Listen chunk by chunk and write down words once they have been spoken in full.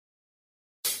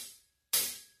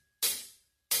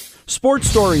Sports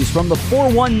stories from the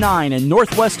 419 in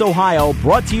Northwest Ohio,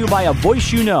 brought to you by a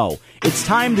voice you know. It's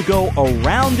time to go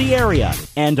around the area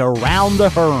and around the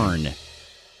Hearn.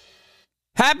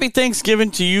 Happy Thanksgiving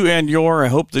to you and your. I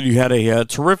hope that you had a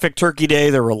terrific turkey day.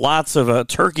 There were lots of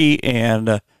turkey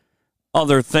and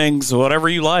other things, whatever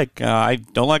you like. I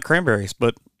don't like cranberries,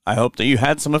 but I hope that you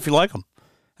had some if you like them.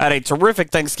 Had a terrific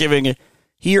Thanksgiving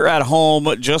here at home,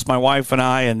 just my wife and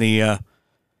I, and the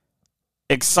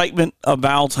excitement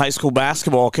about high school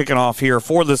basketball kicking off here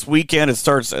for this weekend. It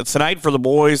starts tonight for the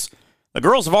boys. The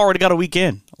girls have already got a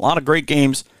weekend. A lot of great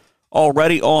games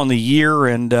already on the year,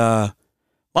 and a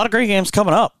lot of great games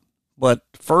coming up. But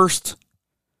first,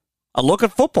 a look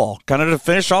at football, kind of to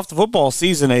finish off the football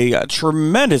season. A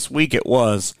tremendous week it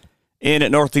was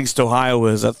in Northeast Ohio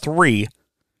as 3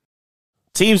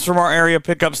 teams from our area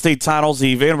pick up state titles.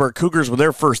 The Vandenberg Cougars with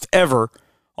their first ever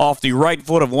off the right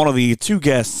foot of one of the 2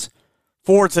 guests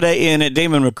for today in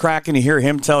Damon McCracken. You hear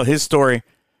him tell his story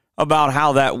about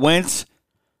how that went.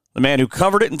 The man who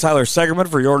covered it, and Tyler Segerman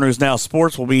for Your News Now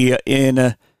Sports, will be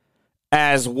in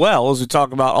as well as we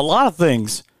talk about a lot of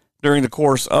things during the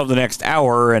course of the next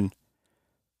hour. And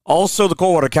also the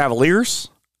Coldwater Cavaliers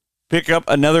pick up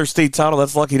another state title.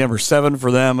 That's lucky number 7 for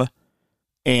them.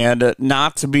 And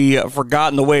not to be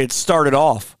forgotten, the way it started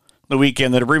off the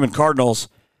weekend, the Bremen Cardinals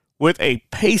with a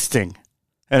pasting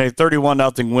and a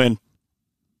 31-0 win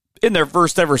in their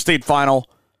first ever state final.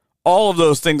 All of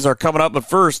those things are coming up. But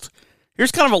first,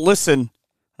 here's kind of a listen,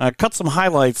 cut some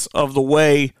highlights of the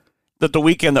way that the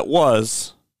weekend that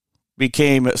was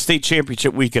became state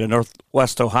championship weekend in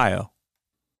Northwest Ohio.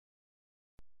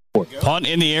 Punt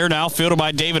in the air now, fielded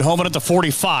by David Homan at the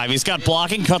 45. He's got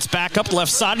blocking, cuts back up left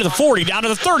side to the 40, down to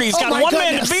the 30. He's got one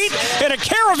man to beat, and a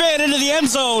caravan into the end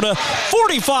zone.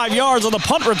 45 yards on the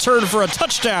punt return for a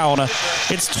touchdown.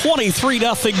 It's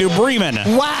 23-0 New Bremen.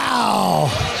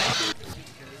 Wow!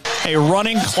 A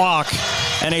running clock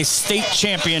and a state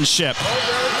championship.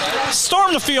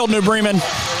 Storm the field, New Bremen.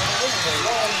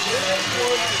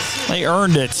 They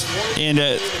earned it in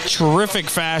a terrific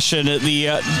fashion.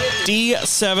 The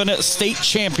D7 state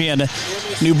champion,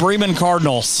 New Bremen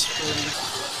Cardinals.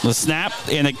 The snap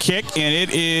and the kick, and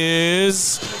it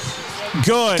is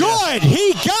good. Good!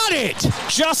 He got it!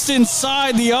 Just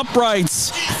inside the uprights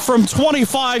from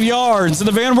 25 yards. And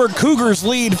the Vandenberg Cougars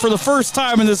lead for the first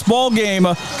time in this ball game,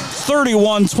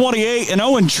 31-28. And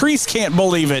Owen Treese can't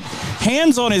believe it.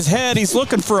 Hands on his head. He's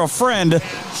looking for a friend.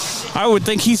 I would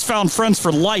think he's found friends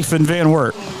for life in Van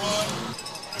Wert.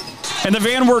 And the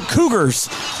Van Wert Cougars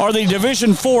are the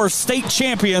Division IV state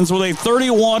champions with a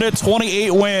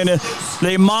 31-28 win.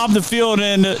 They mobbed the field,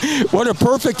 and what a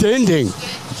perfect ending.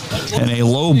 And a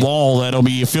low ball that'll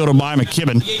be fielded by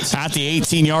McKibben at the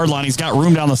 18-yard line. He's got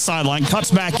room down the sideline.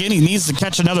 Cuts back in. He needs to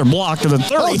catch another block to the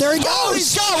 30. Oh, there he goes. Oh,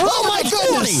 he's got room. Oh, my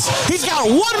goodness. He's got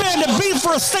one man to beat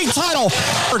for a state title.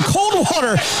 For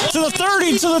Coldwater to the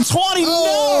 30, to the 20.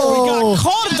 Oh. No, he got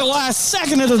caught at the last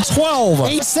second at the 12.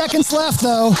 8 seconds left,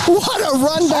 though. What a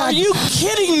run back. Are you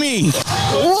kidding me?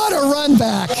 What a run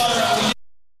back.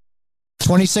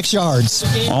 26 yards.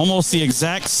 Almost the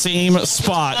exact same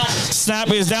spot. Snap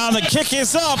is down, the kick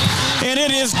is up, and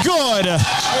it is good.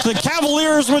 The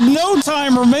Cavaliers, with no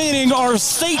time remaining, are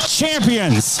state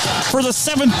champions for the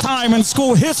 7th time in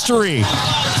school history.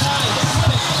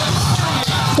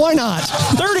 Why not?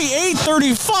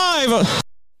 38-35.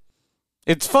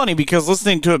 It's funny because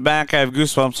listening to it back, I have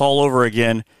goosebumps all over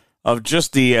again of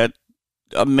just the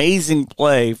amazing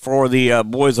play for the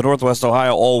boys of Northwest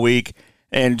Ohio all week,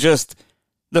 and just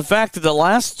the fact that the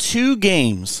last 2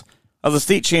 games of the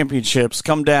state championships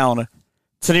come down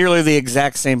to nearly the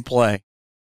exact same play.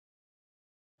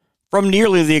 From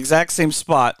nearly the exact same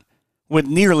spot with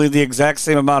nearly the exact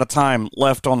same amount of time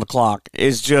left on the clock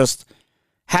is just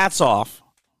hats off.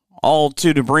 All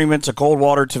to New Bremen, to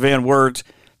Coldwater, to Van Wert,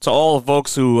 to all the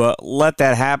folks who let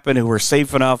that happen, who were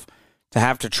safe enough to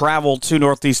have to travel to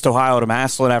Northeast Ohio to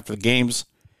Massillon after the games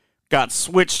got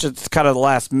switched at kind of the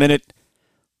last minute.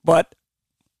 But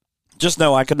just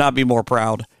know I could not be more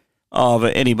proud of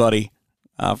anybody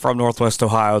from Northwest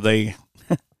Ohio. They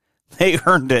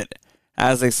earned it,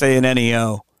 as they say in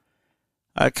NEO.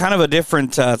 Kind of a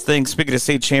different thing. Speaking of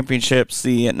state championships,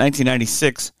 the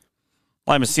 1996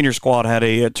 Lima Senior Squad had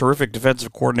a terrific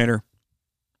defensive coordinator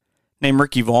named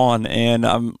Ricky Vaughn, and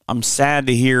I'm sad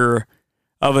to hear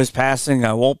of his passing.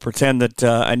 I won't pretend that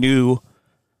I knew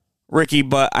Ricky,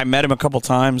 but I met him a couple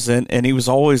times, and he was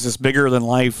always this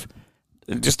bigger-than-life,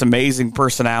 just amazing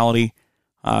personality.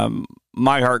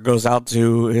 My heart goes out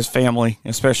to his family,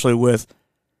 especially with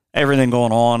everything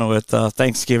going on with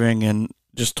Thanksgiving and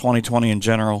just 2020 in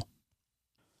general.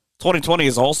 2020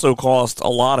 has also cost a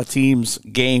lot of teams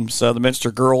games. The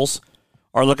Minster girls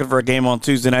are looking for a game on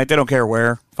Tuesday night. They don't care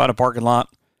where. Find a parking lot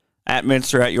at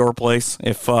Minster at your place.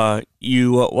 If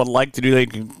you would like to do that, you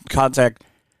can contact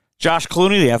Josh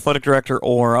Clooney, the athletic director,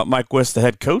 or Mike Wist, the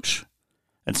head coach.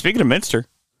 And speaking of Minster,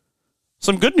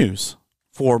 some good news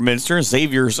for Minster.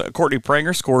 Xavier's Courtney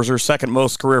Pranger scores her second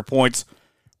most career points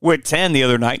with 10 the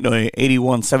other night in an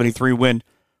 81-73 win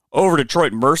over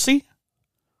Detroit Mercy.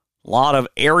 A lot of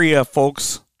area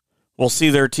folks will see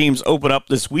their teams open up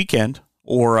this weekend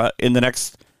or in the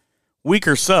next week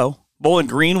or so. Bowling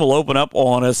Green will open up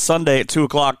on a Sunday at 2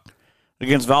 o'clock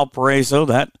against Valparaiso.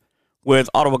 That with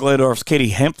Ottawa Glandorf's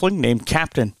Katie Hempfling named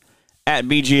captain at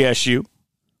BGSU.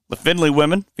 The Findlay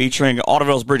women featuring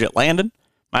Audubon's Bridget Landon,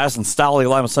 Madison Stowley,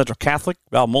 Lima Central Catholic,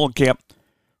 Val Mullenkamp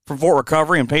from Fort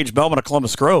Recovery, and Paige Bellman of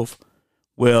Columbus Grove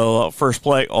will first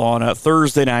play on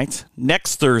Thursday night,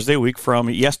 next Thursday, a week from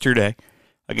yesterday,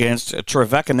 against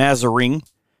Trevecca Nazarene.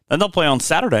 Then they'll play on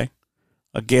Saturday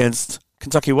against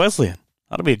Kentucky Wesleyan.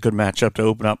 That'll be a good matchup to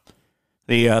open up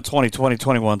the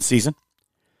 2020-21 season.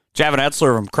 Javin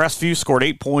Etzler from Crestview scored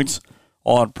 8 points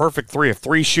on perfect 3 of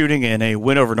 3 shooting in a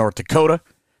win over North Dakota.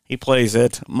 He plays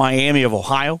at Miami of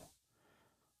Ohio.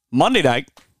 Monday night,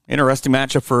 interesting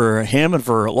matchup for him and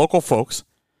for local folks.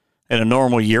 In a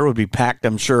normal year would be packed,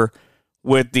 I'm sure,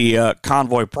 with the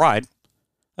Convoy Pride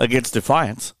against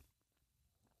Defiance.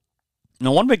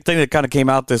 Now, one big thing that kind of came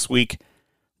out this week,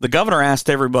 the governor asked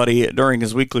everybody during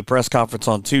his weekly press conference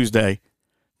on Tuesday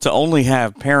to only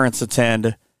have parents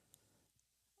attend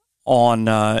on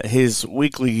his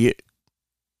weekly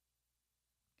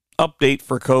update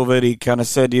for COVID. He kind of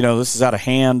said, this is out of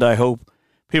hand. I hope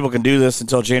people can do this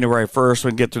until January 1st.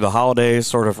 We can get through the holidays,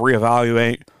 sort of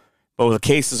reevaluate. But with the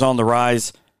cases on the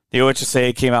rise, the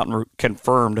OHSA came out and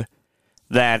confirmed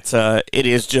that it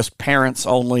is just parents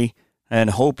only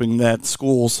and hoping that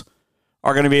schools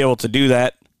are going to be able to do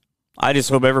that. I just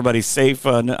hope everybody's safe.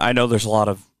 I know there's a lot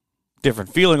of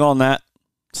different feeling on that.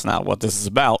 It's not what this is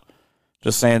about.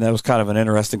 Just saying that was kind of an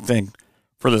interesting thing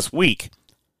for this week.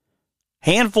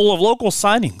 Handful of local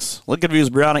signings. Lincoln View's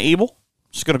Brianna Ebel.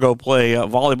 She's going to go play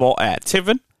volleyball at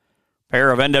Tiffin.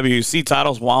 Pair of NWC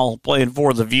titles while playing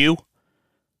for the View.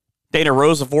 Dana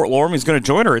Rose of Fort Loram is going to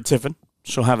join her at Tiffin.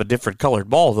 She'll have a different colored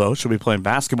ball, though. She'll be playing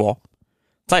basketball.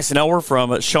 Tyson Elwer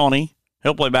from Shawnee.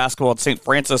 He'll play basketball at St.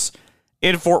 Francis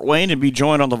in Fort Wayne and be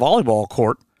joined on the volleyball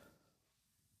court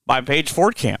by Paige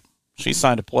Fortcamp. She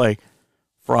signed to play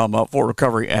from Fort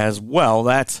Recovery as well.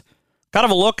 That's kind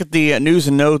of a look at the news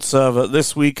and notes of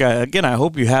this week. Again, I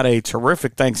hope you had a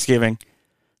terrific Thanksgiving,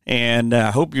 and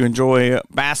I hope you enjoy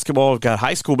basketball. We've got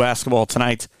high school basketball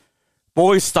tonight,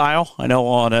 boys style. I know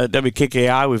on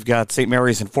WKKI we've got St.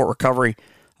 Mary's and Fort Recovery,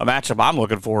 a matchup I'm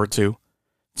looking forward to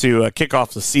kick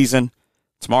off the season.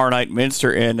 Tomorrow night,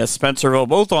 Minster and Spencerville,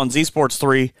 both on Z Sports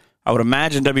 3. I would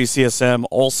imagine WCSM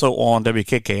also on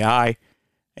WKKI.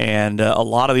 And a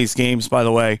lot of these games, by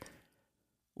the way,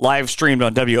 live streamed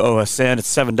on WOSN.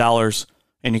 It's $7,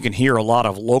 and you can hear a lot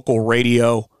of local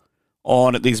radio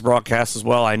on these broadcasts as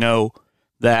well. I know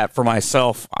that for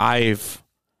myself, I've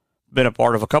been a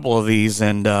part of a couple of these,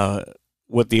 and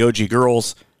with the OG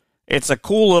girls, it's a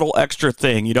cool little extra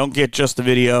thing. You don't get just the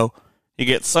video, you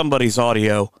get somebody's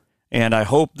audio, and I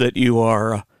hope that you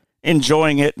are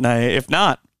enjoying it. And if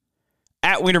not,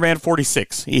 at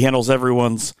Wienerman46, he handles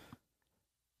everyone's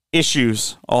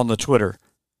issues on the Twitter.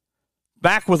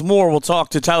 Back with more. We'll talk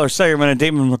to Tyler Sayerman and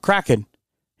Damon McCracken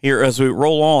here as we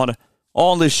roll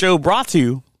on this show, brought to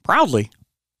you proudly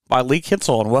by Lee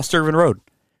Kitzel on West Irvin Road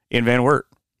in Van Wert.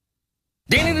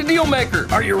 Danny the Dealmaker,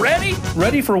 are you ready?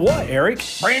 Ready for what, Eric?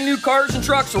 Brand new cars and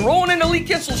trucks are rolling into Lee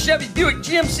Kitzel Chevy Buick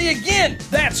GMC again.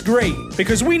 That's great,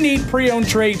 because we need pre-owned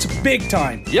trades big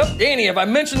time. Yep, Danny, have I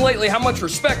mentioned lately how much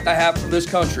respect I have for this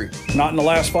country? Not in the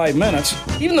last 5 minutes.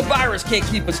 Even the virus can't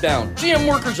keep us down. GM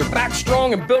workers are back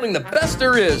strong and building the best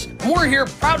there is. And we're here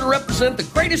proud to represent the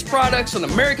greatest products on the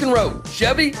American road,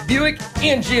 Chevy, Buick,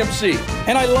 and GMC.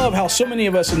 And I love how so many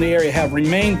of us in the area have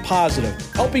remained positive,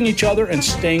 helping each other and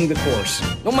staying the course.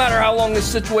 No matter how long this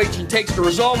situation takes to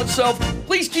resolve itself,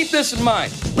 please keep this in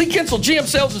mind. Lee Kitzel GM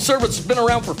Sales and Service has been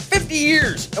around for 50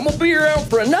 years and will be around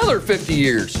for another 50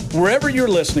 years. Wherever you're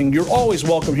listening, you're always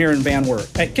welcome here in Van Wert.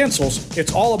 At Kinsel's,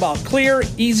 it's all about clear,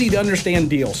 easy-to-understand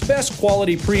deals, best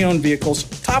quality pre-owned vehicles,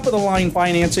 top-of-the-line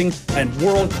financing, and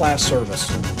world-class service.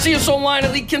 See us online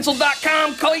at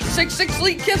LeeKinsel.com. Call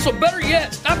 866-LEE-KINSEL. Better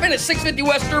yet, stop in at 650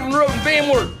 West Irvin Road in Van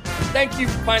Wert. Thank you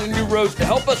for finding new roads to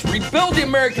help us rebuild the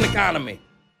American economy.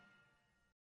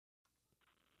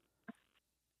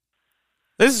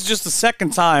 This is just the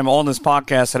second time on this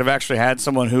podcast that I've actually had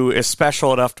someone who is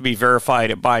special enough to be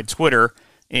verified by Twitter.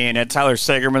 And Tyler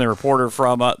Sagerman, the reporter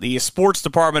from the sports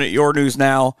department at Your News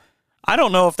Now. I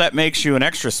don't know if that makes you an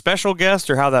extra special guest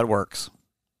or how that works.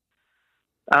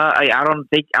 I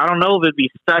don't know if it'd be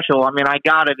special. I mean, I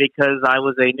got it because I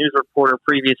was a news reporter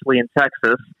previously in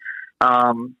Texas.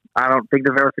 I don't think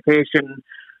the verification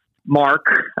mark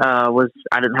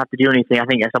I didn't have to do anything. I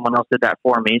think someone else did that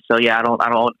for me. So yeah, I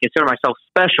don't consider myself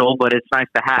special, but it's nice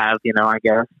to have, I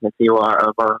guess, if you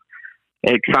are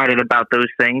excited about those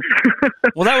things.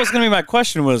 Well, that was going to be my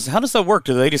question was, how does that work?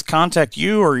 Do they just contact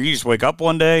you, or you just wake up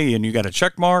one day and you got a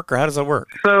check mark, or how does that work?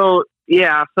 So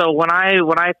when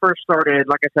I first started,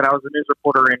 like I said, I was a news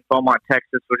reporter in Beaumont,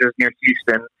 Texas, which is near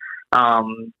Houston.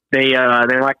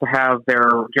 They like to have their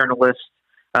journalists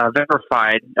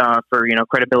verified for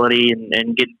credibility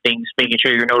and getting things, making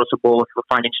sure you're noticeable for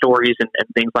finding stories and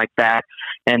things like that.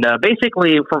 And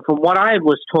basically, from what I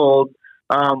was told,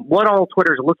 what all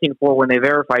Twitter is looking for when they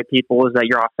verify people is that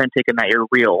you're authentic and that you're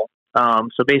real.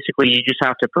 So basically, you just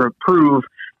have to prove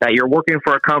that you're working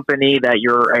for a company, that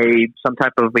you're some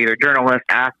type of either journalist,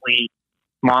 athlete,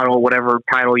 model, whatever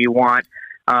title you want.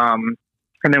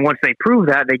 And then once they prove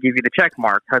that, they give you the check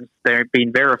mark because they're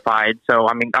being verified. So,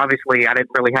 I mean, obviously, I didn't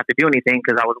really have to do anything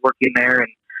because I was working there, and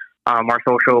our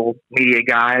social media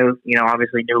guy,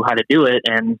 obviously knew how to do it.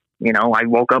 And, I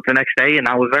woke up the next day and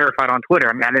I was verified on Twitter.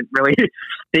 I mean, I didn't really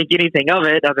think anything of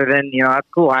it other than, that's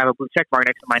cool. I have a blue check mark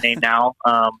next to my name now.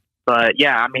 But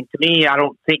yeah, I mean, to me, I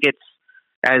don't think it's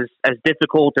as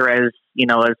difficult or as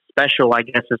special, I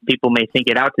guess, as people may think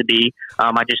it out to be.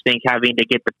 I just think having to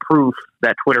get the proof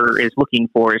that Twitter is looking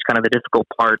for is kind of the difficult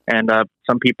part. And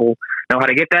some people know how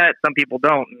to get that, some people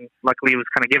don't. And luckily, it was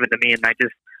kind of given to me, and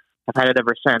I've had it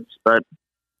ever since. But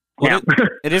yeah,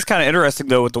 it is kind of interesting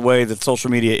though with the way that social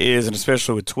media is, and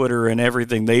especially with Twitter and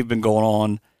everything they've been going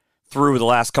on through the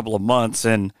last couple of months,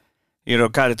 and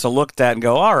kind of to look at that and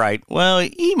go, all right, well,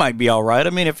 he might be all right.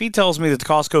 I mean, if he tells me that the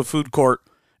Costco food court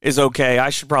is okay, I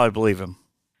should probably believe him.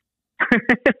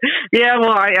 Yeah,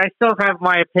 well, I still have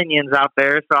my opinions out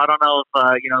there, so I don't know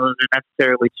if those are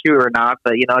necessarily true or not.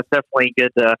 But it's definitely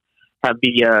good to have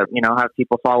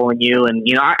people following you. And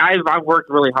I've worked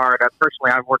really hard.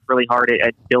 I've worked really hard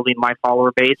at building my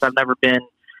follower base. I've never been.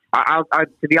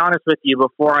 To be honest with you,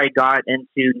 before I got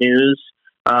into news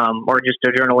or just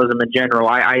journalism in general,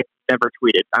 I never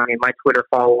tweeted. I mean, my Twitter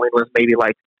following was maybe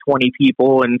like 20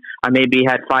 people, and I maybe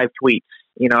had 5 tweets.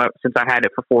 Since I had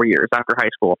it for 4 years after high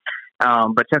school.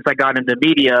 But since I got into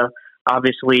media,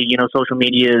 obviously, social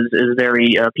media is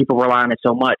very, people rely on it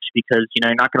so much because,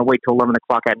 you're not going to wait till 11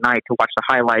 o'clock at night to watch the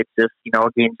highlights if, a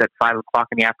game's at 5 o'clock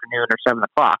in the afternoon or 7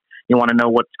 o'clock. You want to know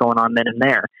what's going on then and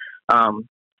there.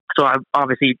 So I've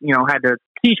obviously, had to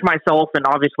teach myself and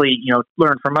obviously,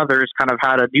 learn from others kind of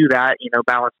how to do that,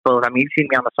 balance both. I mean, you've seen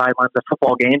me on the sidelines of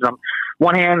football games.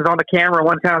 One hand's on the camera,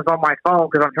 one hand's on my phone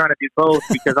because I'm trying to do both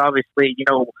because obviously,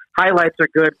 highlights are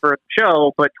good for the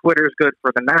show, but Twitter's good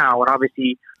for the now. And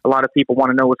obviously, a lot of people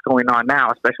want to know what's going on now,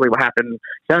 especially what happened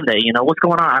Sunday. What's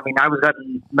going on? I mean, I was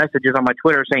getting messages on my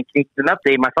Twitter saying, can you get an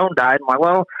update? My phone died. I'm like,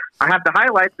 well, I have the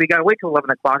highlights. We got to wait till 11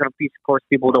 o'clock. And of course,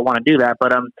 people don't want to do that.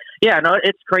 But, yeah, no,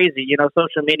 it's crazy.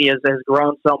 Social media has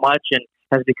grown so much and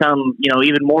has become,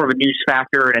 even more of a news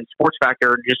factor and sports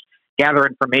factor, and just gather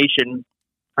information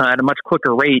at a much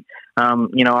quicker rate.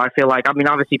 I feel like,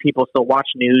 obviously people still watch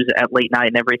news at late night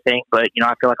and everything, but,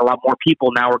 I feel like a lot more people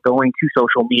now are going to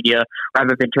social media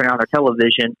rather than turning on their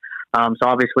television. So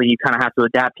obviously you kind of have to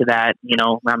adapt to that.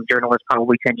 Journalists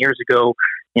probably 10 years ago,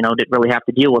 didn't really have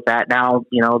to deal with that. Now,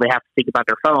 they have to think about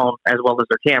their phone as well as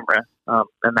their camera,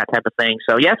 and that type of thing.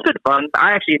 So yeah, it's been fun.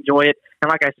 I actually enjoy it. And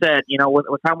like I said,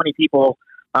 with how many people,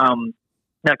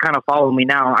 that kind of follow me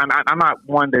now, I'm not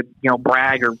one to,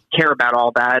 brag or care about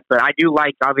all that, but I do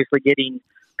like obviously getting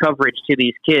coverage to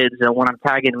these kids. And when I'm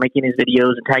tagging, making these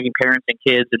videos and tagging parents and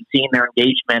kids and seeing their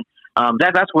engagement,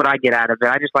 that's what I get out of it.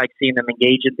 I just like seeing them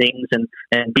engage in things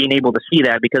and being able to see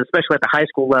that, because especially at the high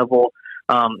school level,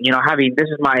 this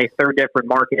is my 3rd different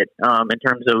market, in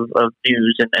terms of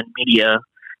news and media,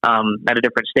 at a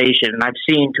different station. And I've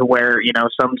seen to where,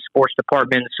 some sports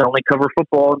departments only cover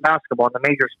football and basketball and the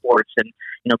major sports, and,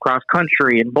 cross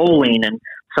country and bowling, and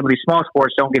some of these small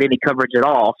sports don't get any coverage at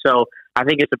all. So I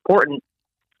think it's important,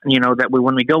 that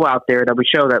when we go out there, that we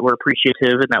show that we're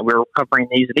appreciative and that we're covering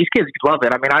these, and these kids love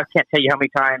it. I mean, I can't tell you how many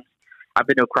times I've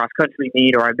been to a cross country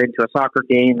meet or I've been to a soccer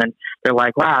game and they're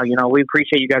like, wow, we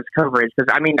appreciate you guys' coverage.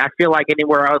 Because I feel like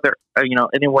anywhere else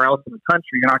in the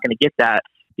country, you're not going to get that.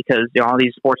 Because all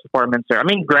these sports departments are,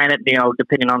 granted,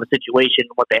 depending on the situation,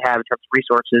 what they have in terms of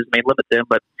resources may limit them,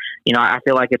 but I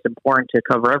feel like it's important to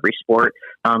cover every sport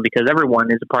because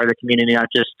everyone is a part of the community, not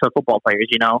just football players.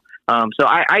 So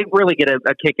I really get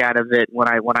a kick out of it when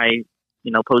I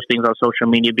post things on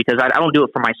social media because I don't do it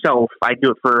for myself. I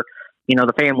do it for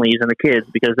the families and the kids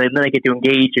because then they get to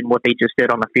engage in what they just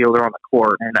did on the field or on the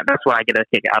court, and that's what I get a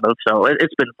kick out of. So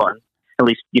it's been fun, at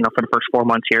least for the first 4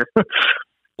 months here.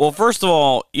 Well, first of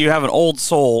all, you have an old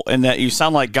soul in that you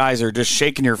sound like guys are just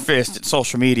shaking your fist at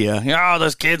social media.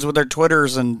 Those kids with their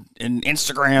Twitters and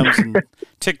Instagrams and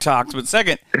TikToks. But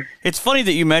second, it's funny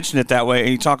that you mentioned it that way and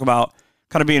you talk about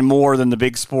kind of being more than the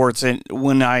big sports. And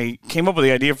when I came up with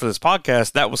the idea for this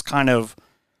podcast, that was kind of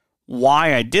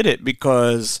why I did it,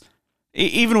 because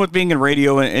even with being in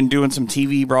radio and doing some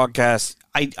TV broadcasts,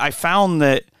 I found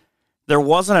that there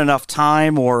wasn't enough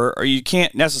time, or you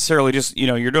can't necessarily just,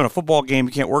 you're doing a football game,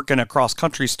 you can't work in a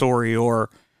cross-country story or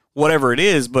whatever it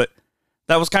is, but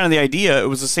that was kind of the idea. It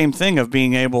was the same thing of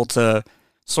being able to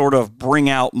sort of bring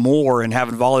out more and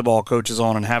having volleyball coaches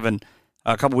on and having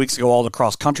a couple weeks ago all the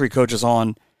cross-country coaches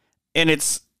on, and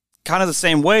it's kind of the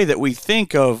same way that we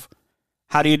think of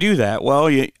how do you do that? Well,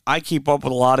 I keep up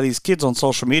with a lot of these kids on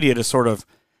social media to sort of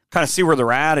kind of see where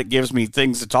they're at. It gives me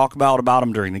things to talk about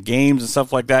them during the games and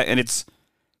stuff like that. And it's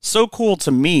so cool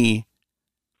to me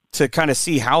to kind of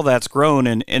see how that's grown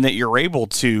and that you're able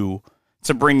to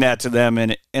bring that to them.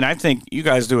 And I think you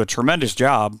guys do a tremendous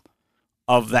job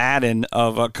of that and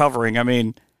of covering. I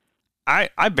mean,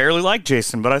 I barely like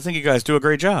Jason, but I think you guys do a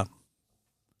great job.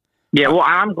 Yeah, well,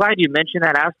 I'm glad you mentioned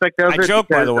that aspect of it. I joke,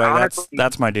 by the way, honestly,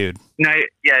 that's my dude. No,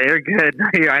 yeah, you're good.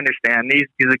 I understand. He's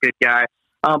a good guy.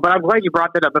 But I'm glad you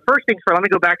brought that up. But first things first, let me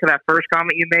go back to that first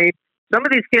comment you made. Some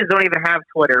of these kids don't even have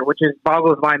Twitter, which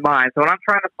boggles my mind. So when I'm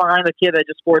trying to find a kid that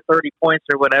just scored 30 points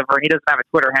or whatever, and he doesn't have a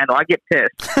Twitter handle, I get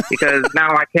pissed because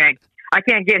now I can't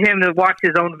get him to watch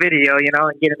his own video, and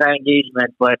get that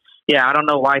engagement. But yeah, I don't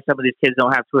know why some of these kids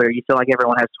don't have Twitter. You feel like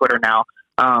everyone has Twitter now.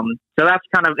 So that's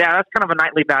kind of a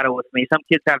nightly battle with me. Some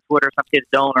kids have Twitter, some kids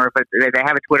don't, or if they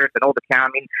have a Twitter, it's an old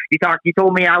account. I mean, you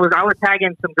told me I was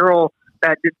tagging some girl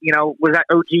that was at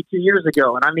OG 2 years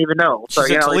ago, and I didn't even know. So,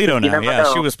 she's at Toledo now. Yeah,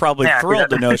 know. She was probably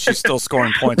thrilled to know she's still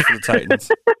scoring points for the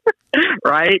Titans.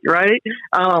 Right.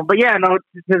 But yeah, no.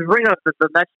 To bring up the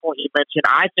next point you mentioned,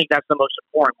 I think that's the most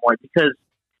important point because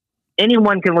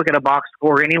anyone can look at a box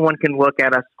score, anyone can look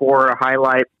at a score, a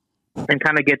highlight, and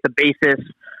kind of get the basis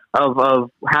of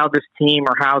how this team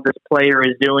or how this player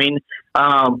is doing.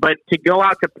 But to go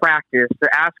out to practice, to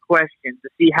ask questions, to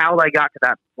see how they got to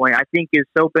that point, I think is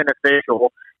so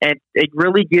beneficial. And it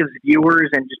really gives viewers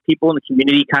and just people in the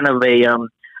community kind of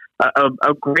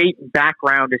a great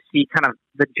background to see kind of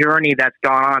the journey that's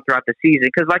gone on throughout the season.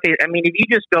 Because, if you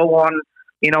just go on,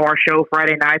 our show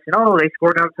Friday nights and, they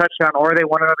scored another touchdown or they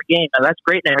won another game, now that's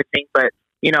great and everything, but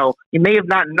you may have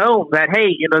not known that,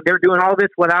 hey, they're doing all this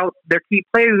without their key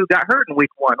player who got hurt in week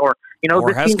one, or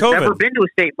this team's COVID. Never been to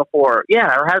a state before.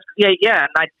 Yeah, or has, yeah.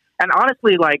 And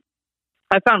honestly,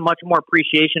 I found much more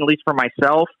appreciation, at least for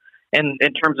myself, in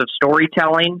terms of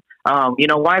storytelling.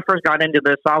 When I first got into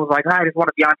this, I was like, I just want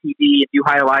to be on TV and do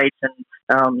highlights and,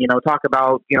 talk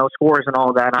about, scores and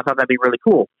all that. And I thought that'd be really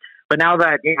cool. But now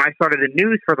that I started in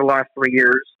news for the last 3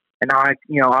 years, and now I,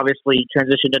 obviously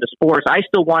transitioned into sports, I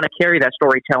still want to carry that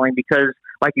storytelling because,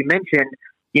 like you mentioned,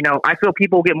 I feel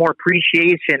people get more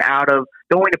appreciation out of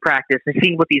going to practice and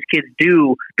seeing what these kids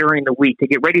do during the week to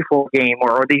get ready for a game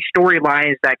or these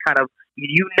storylines that kind of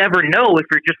you never know if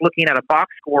you're just looking at a box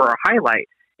score or a highlight.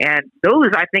 And those,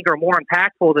 I think, are more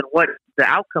impactful than what the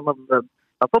outcome of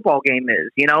a football game is.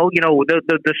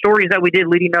 The stories that we did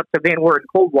leading up to Van Wert and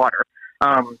Coldwater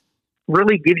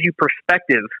really gives you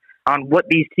perspective on what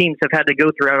these teams have had to go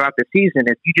throughout the season.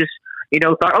 If you just,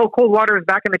 thought, Coldwater is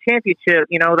back in the championship,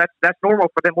 that's normal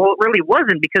for them. Well, it really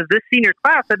wasn't because this senior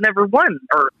class had never won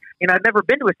or, had never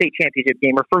been to a state championship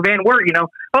game. Or for Van Wert,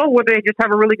 they just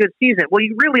have a really good season. Well,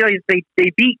 you realize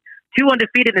they beat two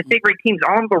undefeated and state ranked teams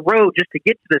on the road just to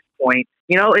get to this point.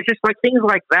 It's just like things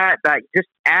like that just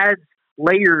adds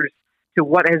layers to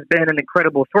what has been an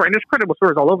incredible story. And there's incredible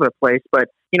stories all over the place, but,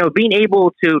 being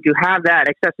able to have that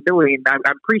accessibility, and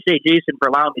I appreciate Jason for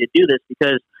allowing me to do this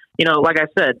because, like I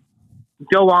said,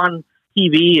 go on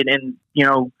TV and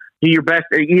do your best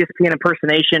ESPN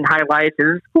impersonation highlights.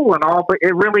 It's cool and all, but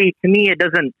it really, to me, it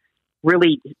doesn't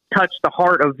really touch the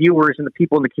heart of viewers and the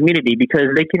people in the community because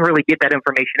they can really get that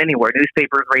information anywhere.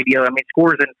 Newspapers, radio,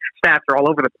 scores and stats are all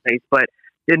over the place, but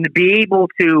then to be able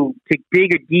to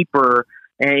dig deeper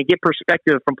and get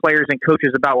perspective from players and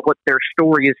coaches about what their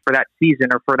story is for that season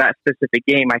or for that specific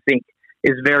game, I think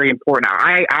is very important.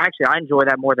 I enjoy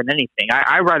that more than anything.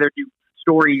 I rather do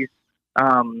stories,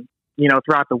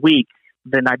 throughout the week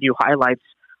than I do highlights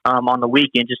on the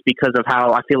weekend, just because of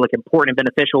how I feel like important and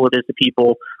beneficial it is to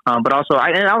people. But also,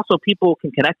 people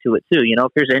can connect to it too. You know,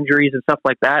 if there's injuries and stuff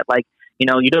like that, like, you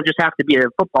know, you don't just have to be a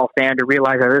football fan to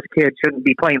realize that this kid shouldn't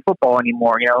be playing football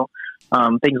anymore. You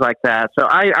know, things like that. So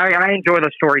I enjoy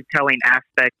the storytelling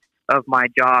aspect of my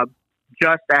job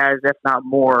just as, if not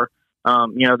more,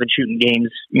 you know, than shooting games,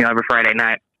 you know, every Friday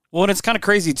night. Well, and it's kind of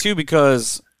crazy too,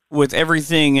 because with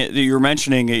everything that you're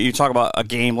mentioning, you talk about a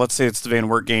game, let's say it's the Van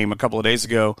Wert game a couple of days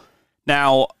ago.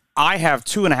 Now, I have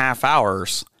 2.5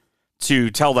 hours to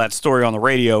tell that story on the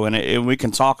radio, and we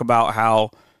can talk about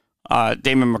how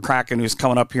Damon McCracken, who's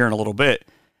coming up here in a little bit,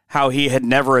 how he had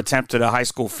never attempted a high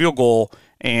school field goal,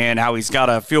 and how he's got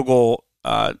a field goal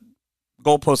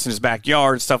goalpost in his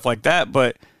backyard, stuff like that.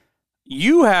 But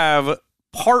you have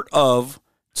part of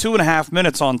 2.5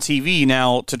 minutes on TV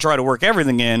now to try to work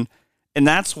everything in. And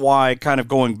that's why, kind of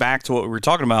going back to what we were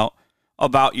talking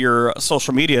about your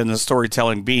social media and the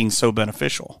storytelling being so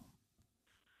beneficial.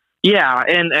 Yeah,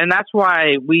 and that's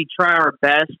why we try our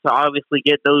best to obviously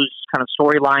get those kind of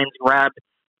storylines grabbed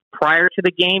prior to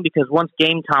the game, because once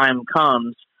game time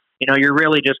comes, you know, you're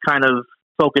really just kind of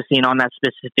focusing on that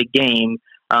specific game,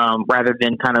 rather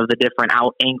than kind of the different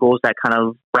out angles that kind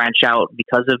of branch out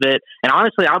because of it. And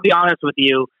honestly, I'll be honest with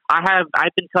you,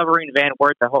 I've been covering Van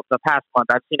Wert the past month.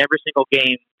 I've seen every single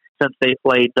game since they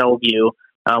played Bellevue,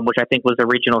 which I think was the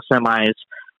regional semis.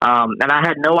 And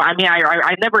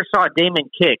I never saw Damon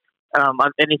kick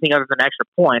anything other than extra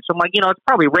points. So I'm like, you know, it's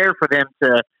probably rare for them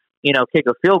to, you know, kick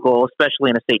a field goal,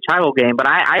 especially in a state title game. But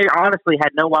I honestly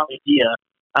had no idea,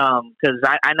 because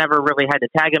I never really had to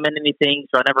tag him in anything,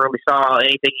 so I never really saw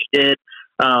anything he did.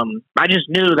 I just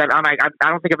knew that I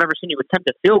don't think I've ever seen you attempt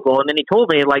a field goal. And then he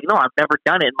told me, like, no, I've never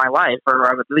done it in my life, or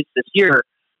at least this year.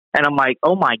 And I'm like,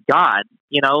 oh my God,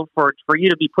 you know, for you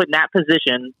to be put in that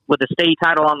position with a state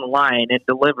title on the line and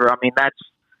deliver, I mean,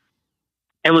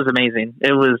 it was amazing.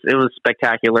 It was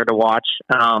spectacular to watch.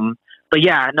 But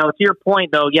yeah, no, to your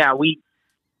point though, yeah,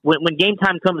 when game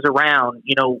time comes around,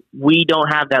 you know, we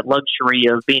don't have that luxury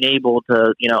of being able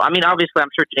to, you know, I mean, obviously I'm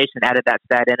sure Jason added that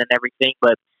stat in and everything,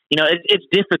 but you know, it's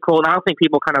difficult. And I don't think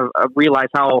people kind of realize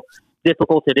how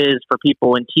difficult it is for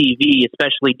people in TV,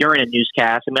 especially during a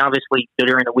newscast. I mean, obviously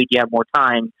during the week you have more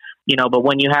time, you know, but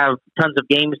when you have tons of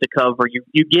games to cover,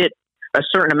 you get a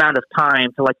certain amount of time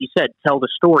to, like you said, tell the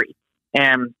story.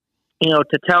 And, you know,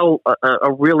 to tell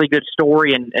a really good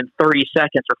story in 30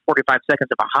 seconds or 45 seconds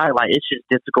of a highlight, it's just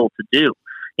difficult to do,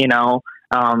 you know.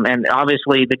 And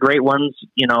obviously the great ones,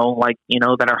 you know, like, you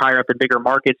know, that are higher up in bigger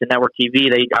markets and network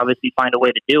TV, they obviously find a way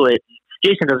to do it.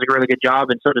 Jason does a really good job,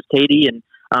 and so does Katie. And,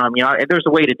 you know, there's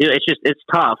a way to do it. It's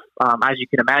tough, as you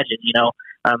can imagine, you know.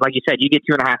 Like you said, you get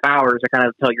 2.5 hours to kind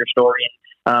of tell your story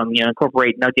and, you know,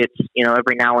 incorporate nuggets, you know,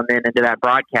 every now and then into that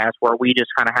broadcast, where we just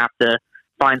kind of have to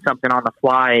find something on the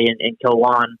fly and go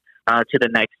on to the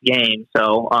next game.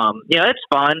 So, you know, it's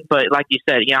fun, but like you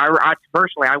said, you know, I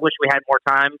personally, I wish we had more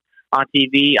time on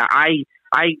TV. I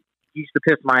used to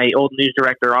piss my old news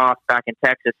director off back in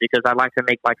Texas, because I like to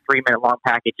make like 3-minute long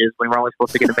packages when we're only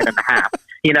supposed to get a minute and a half,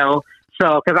 you know?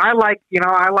 So, cause I like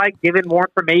giving more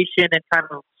information and kind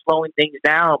of slowing things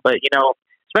down, but you know,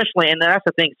 especially, and that's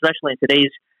the thing, especially in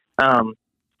today's,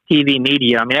 TV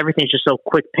media. I mean, everything's just so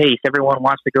quick paced. Everyone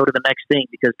wants to go to the next thing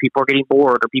because people are getting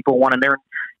bored, or people want to learn,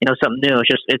 you know, something new.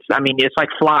 It's like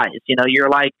flies, you know,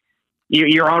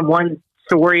 you're on one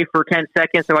story for 10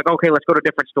 seconds. They're like, okay, let's go to a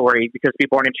different story because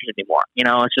people aren't interested anymore. You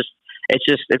know,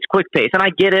 it's quick paced, and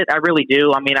I get it. I really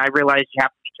do. I mean, I realize you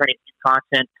have to be turning new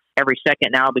content every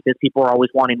second now because people are always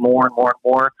wanting more and more and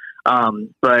more.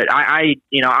 But I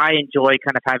enjoy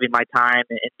kind of having my time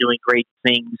and doing great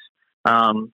things,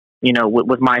 you know,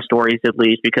 with my stories at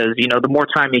least, because, you know, the more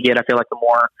time you get, I feel like the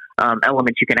more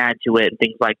elements you can add to it and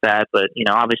things like that. But, you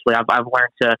know, obviously I've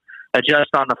learned to adjust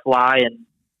on the fly and,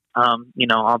 you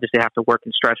know, obviously have to work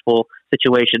in stressful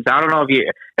situations. I don't know if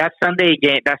that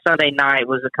Sunday night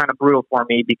was kind of brutal for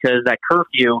me, because that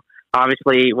curfew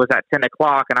obviously was at 10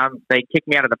 o'clock and they kicked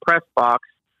me out of the press box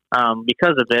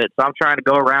because of it. So I'm trying to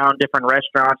go around different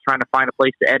restaurants, trying to find a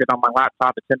place to edit on my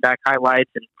laptop and send back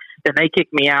highlights. And then they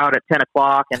kicked me out at 10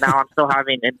 o'clock, and now I'm still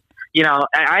having, and, you know,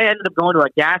 I ended up going to a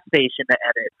gas station to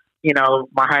edit, you know,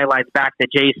 my highlights back to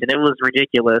Jason. It was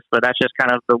ridiculous, but that's just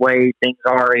kind of the way things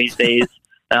are these days,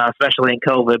 especially in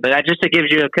COVID. But that just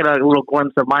gives you a kind of little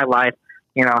glimpse of my life,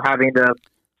 you know, having to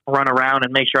run around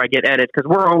and make sure I get edits, because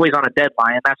we're always on a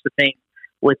deadline. And that's the thing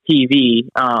with TV.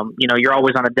 You know, you're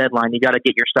always on a deadline. You got to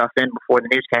get your stuff in before the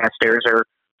newscasters, or,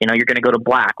 you know, you're going to go to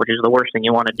black, which is the worst thing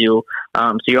you want to do.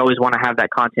 So you always want to have that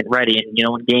content ready. And, you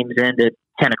know, when games end at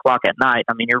 10 o'clock at night,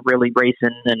 I mean, you're really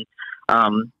racing. And,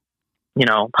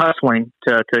 hustling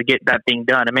to get that thing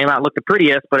done. It may not look the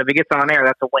prettiest, but if it gets on air,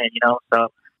 that's a win, So,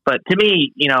 but to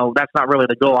me, that's not really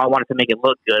the goal. I wanted to make it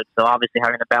look good. So obviously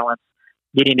having to balance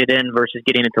getting it in versus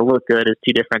getting it to look good is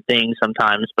two different things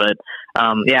sometimes. But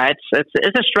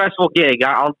it's a stressful gig.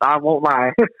 I won't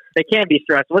lie. It can be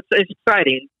stressful. It's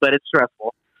exciting, but it's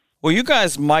stressful. Well, you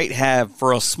guys might have,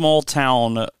 for a small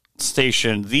town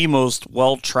station, the most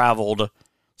well-traveled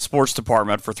sports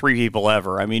department for three people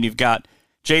ever. I mean, you've got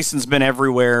Jason's been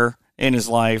everywhere in his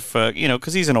life,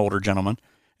 because he's an older gentleman.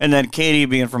 And then Katie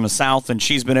being from the South, and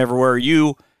she's been everywhere.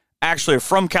 You actually are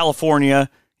from California.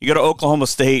 You go to Oklahoma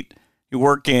State. You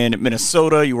work in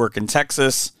Minnesota. You work in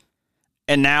Texas.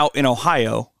 And now in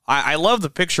Ohio. I love the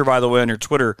picture, by the way, on your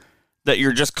Twitter that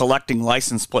you're just collecting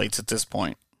license plates at this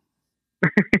point.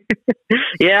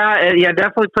 Yeah,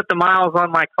 definitely put the miles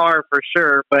on my car for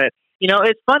sure. But,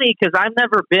 it's funny because I've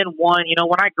never been one,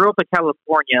 when I grew up in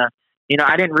California,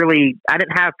 I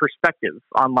didn't have perspective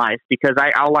on life because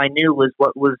all I knew was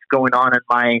what was going on in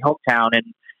my hometown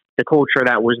and the culture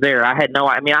that was there. When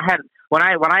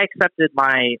I accepted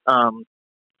when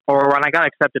I got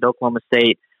accepted to Oklahoma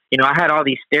State, I had all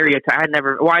these stereotypes.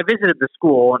 I visited the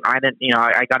school and I didn't,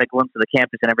 I got a glimpse of the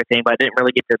campus and everything, but I didn't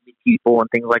really get to meet people and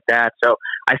things like that. So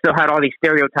I still had all these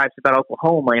stereotypes about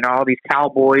Oklahoma, all these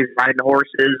cowboys riding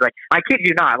horses. Like, I kid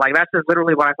you not, like that's just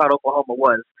literally what I thought Oklahoma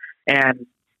was. And,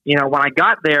 when I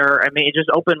got there, it just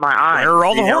opened my eyes. Where are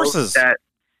all the horses?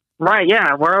 Right,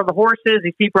 yeah. Where are the horses?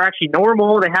 These people are actually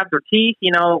normal. They have their teeth,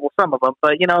 some of them.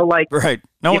 But, Right.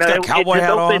 No one's got a cowboy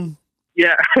hat on.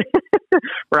 Yeah.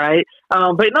 Right.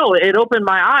 But no, it opened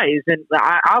my eyes. And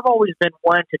I've always been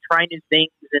one to try new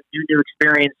things and do new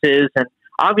experiences. And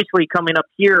obviously coming up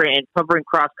here and covering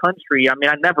cross country, I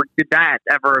never did that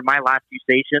ever in my last few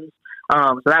stations.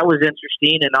 So that was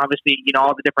interesting. And obviously,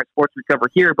 all the different sports we cover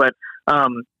here. But,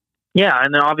 yeah,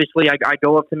 and then obviously I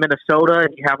go up to Minnesota and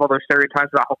you have all those stereotypes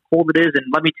about how cold it is. And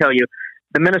let me tell you,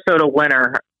 the Minnesota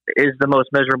winter is the most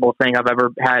miserable thing I've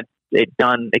ever had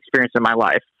experience in my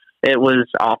life. It was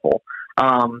awful.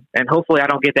 And hopefully I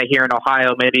don't get that here in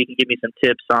Ohio. Maybe you can give me some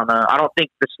tips on, I don't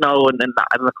think the snow and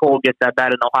the cold gets that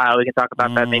bad in Ohio. We can talk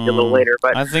about that maybe a little later.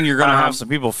 But I think you're going to have some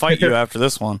people fight you after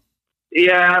this one.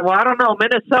 Yeah, well, I don't know.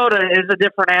 Minnesota is a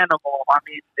different animal.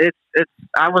 It's.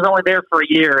 I was only there for a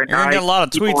year, and you're gonna get a lot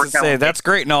of tweets that say that's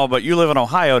great and all, but you live in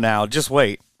Ohio now. Just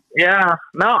wait. Yeah,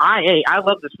 no, I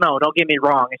love the snow. Don't get me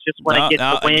wrong. It's just when it gets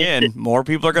the wind. Again, more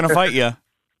people are gonna fight you.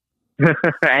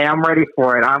 Hey, I'm ready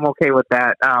for it. I'm okay with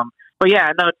that. But yeah,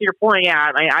 no. To your point, yeah,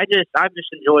 I just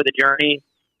enjoy the journey.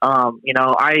 I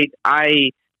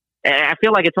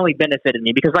feel like it's only benefited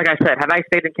me because, like I said, had I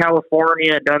stayed in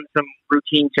California and done some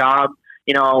routine job,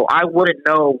 I wouldn't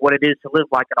know what it is to live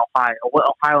like in Ohio, what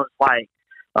Ohioans like,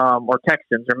 or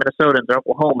Texans or Minnesotans or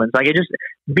Oklahomans. Like, it just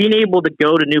being able to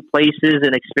go to new places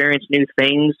and experience new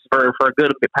things for a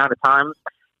good amount of time.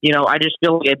 I just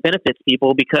feel like it benefits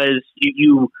people because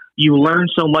you learn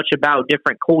so much about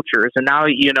different cultures, and now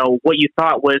what you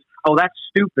thought was, oh, that's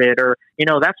stupid, or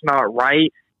that's not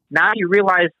right. Now you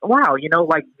realize, wow,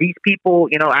 like these people,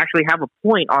 actually have a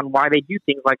point on why they do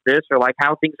things like this or like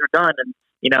how things are done. And,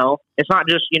 it's not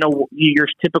just, your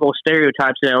typical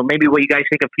stereotypes, maybe what you guys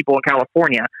think of people in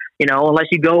California, unless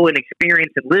you go and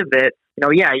experience and live it,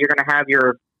 yeah, you're going to have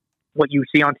what you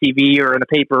see on TV or in the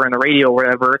paper or in the radio or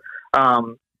whatever.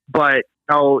 But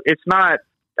it's not,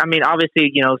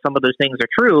 obviously, some of those things are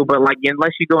true, but like,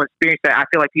 unless you go and experience that, I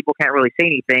feel like people can't really say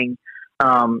anything.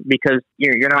 Because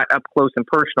you're not up close and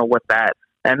personal with that.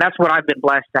 And that's what I've been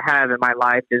blessed to have in my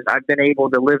life is I've been able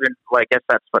to live in, I guess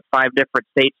that's 5 different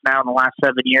states now in the last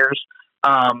 7 years.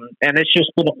 And it's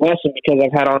just been a blessing because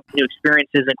I've had all new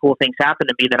experiences and cool things happen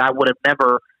to me that I would have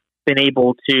never been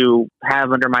able to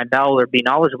have under my belt or be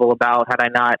knowledgeable about had I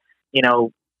not,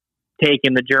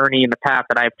 taken the journey and the path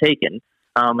that I've taken.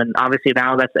 And obviously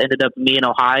now that's ended up me in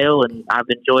Ohio, and I've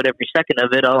enjoyed every second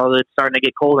of it, although it's starting to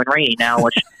get cold and rainy now,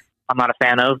 which I'm not a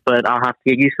fan of, but I'll have to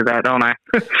get used to that, don't I?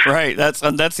 Right. That's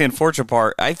the unfortunate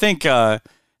part. I think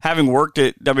having worked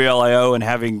at WLIO and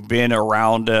having been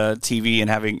around TV and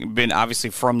having been obviously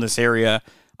from this area,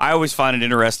 I always find it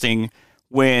interesting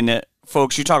when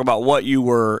folks, you talk about what you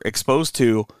were exposed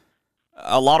to.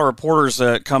 A lot of reporters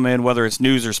come in, whether it's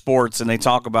news or sports, and they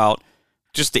talk about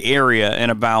just the area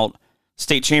and about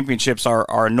state championships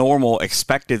are a normal,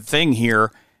 expected thing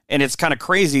here. And it's kind of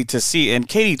crazy to see, and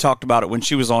Katie talked about it when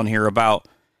she was on here about,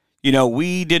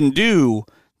 we didn't do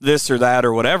this or that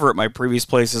or whatever at my previous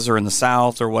places or in the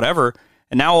South or whatever.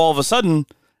 And now all of a sudden,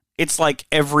 it's like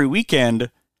every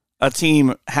weekend a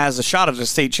team has a shot at a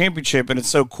state championship, and it's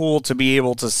so cool to be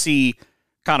able to see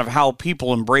kind of how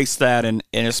people embrace that, and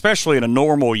especially in a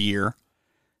normal year,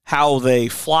 how they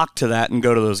flock to that and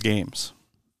go to those games.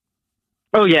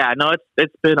 Oh yeah, no,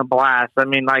 it's been a blast. I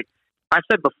mean, like I've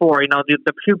said before,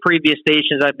 the two previous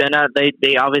stations I've been at,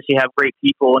 they obviously have great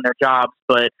people in their jobs,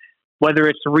 but whether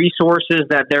it's resources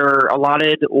that they're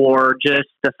allotted or just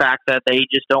the fact that they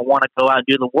just don't want to go out and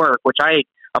do the work, which I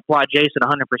applaud Jason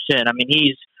 100%. I mean,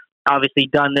 he's obviously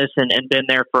done this and been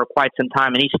there for quite some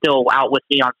time, and he's still out with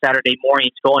me on Saturday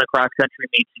mornings going across country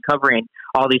meets and covering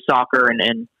all these soccer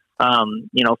and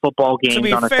football games to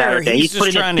be on a fair, Saturday. He's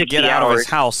just trying to get out of his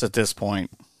house at this point.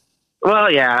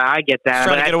 Well, yeah, I get that. He's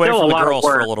trying to get away from the girls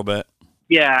for a little bit.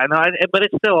 Yeah, no, but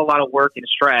it's still a lot of work and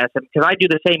stress. Because I do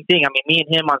the same thing. I mean, me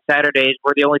and him on Saturdays,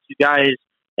 we're the only two guys,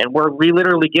 and we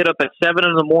literally get up at 7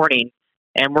 in the morning,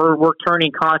 and we're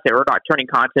turning content, or not turning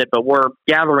content, but we're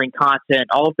gathering content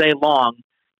all day long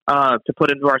to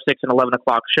put into our 6 and 11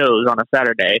 o'clock shows on a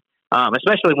Saturday.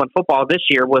 Especially when football this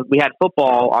year we had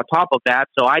football on top of that.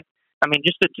 So I mean,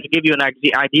 just to give you an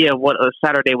idea of what a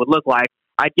Saturday would look like,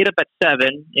 I'd get up at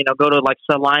 7, go to like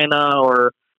Salina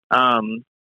or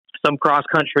some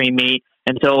cross-country meet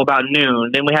until about noon.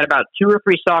 Then we had about 2 or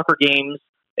 3 soccer games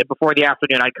before the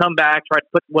afternoon. I'd come back, try to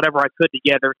put whatever I could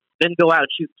together, then go out and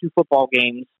shoot 2 football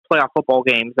games, playoff football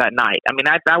games that night. I mean,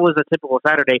 that was a typical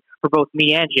Saturday for both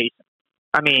me and Jason.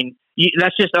 I mean,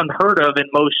 that's just unheard of in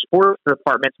most sports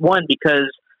departments. One, because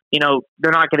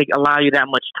they're not going to allow you that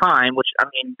much time, which, I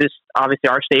mean, this, obviously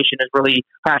our station is really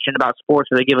passionate about sports,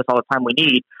 so they give us all the time we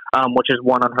need, which is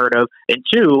one, unheard of. And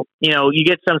two, you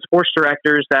get some sports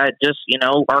directors that just,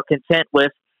 are content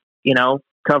with,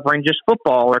 covering just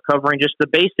football or covering just the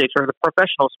basics or the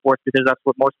professional sports because that's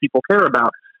what most people care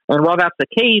about. And while that's the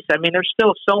case, I mean, there's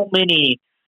still so many,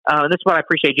 that's what I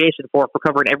appreciate Jason for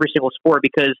covering every single sport,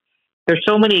 because there's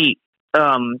so many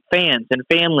fans and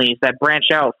families that branch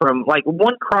out from, like,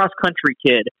 one cross-country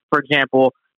kid, for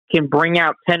example, can bring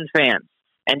out 10 fans.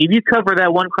 And if you cover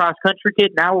that one cross-country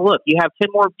kid, now look, you have 10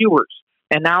 more viewers.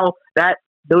 And now that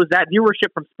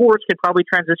viewership from sports can probably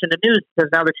transition to news because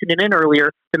now they're tuning in earlier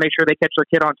to make sure they catch their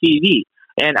kid on TV.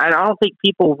 And I don't think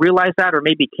people realize that or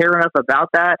maybe care enough about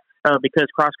that because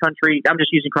cross-country, I'm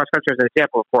just using cross-country as an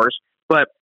example, of course, but,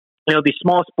 these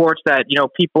small sports that,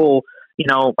 people,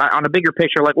 on a bigger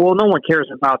picture, like, well, no one cares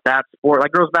about that sport,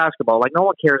 like girls basketball. Like, no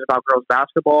one cares about girls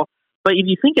basketball. But if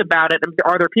you think about it,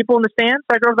 are there people in the stands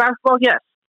like girls basketball? Yes.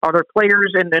 Are there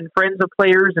players and friends of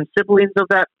players and siblings of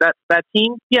that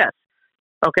team? Yes.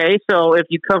 Okay, so if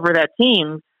you cover that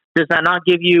team, does that not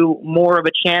give you more of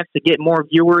a chance to get more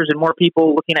viewers and more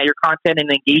people looking at your content and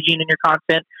engaging in your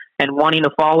content and wanting to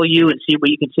follow you and see what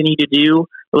you continue to do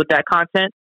with that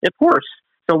content? Of course.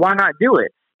 So why not do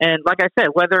it? And like I said,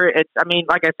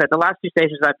 the last 2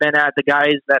 stations I've been at, the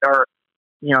guys that are,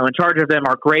 in charge of them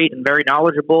are great and very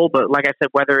knowledgeable. But like I said,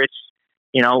 whether it's,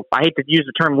 I hate to use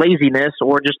the term laziness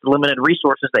or just the limited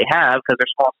resources they have because they're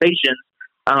small stations,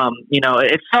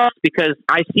 it sucks because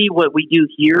I see what we do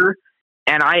here,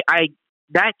 and I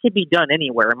that could be done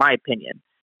anywhere, in my opinion.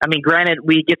 I mean, granted,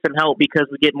 we get some help because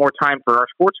we get more time for our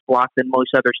sports block than most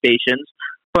other stations.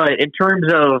 But in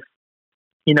terms of,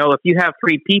 if you have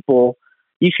 3 people,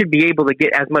 you should be able to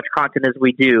get as much content as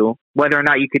we do. Whether or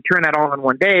not you could turn that all in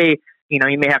one day, you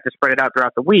may have to spread it out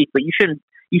throughout the week, but you shouldn't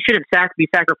be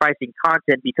sacrificing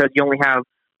content because you only have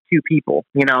 2 people.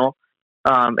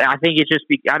 I think it's just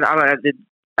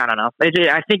I don't know.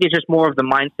 I think it's just more of the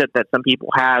mindset that some people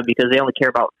have because they only care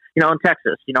about, in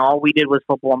Texas, all we did was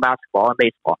football and basketball and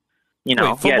baseball.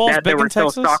 Football's big in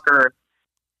Texas? Soccer.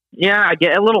 Yeah, I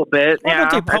get a little bit. Why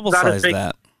don't they publicize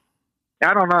that?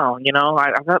 I don't know.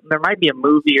 I thought there might be a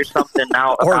movie or something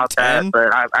now about 10? That,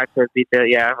 but I could be there.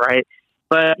 Yeah, right.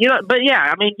 But yeah,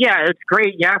 I mean, yeah, it's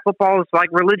great. Yeah, football is like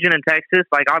religion in Texas.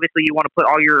 Like, obviously, you want to put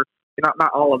all your,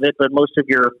 not all of it, but most of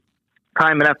your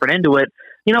time and effort into it.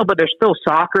 But there's still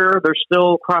soccer, there's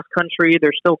still cross country,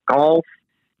 there's still golf.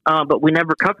 But we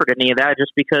never covered any of that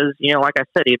just because, like I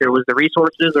said, either it was the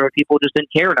resources or people just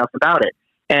didn't care enough about it.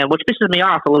 And which pisses me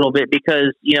off a little bit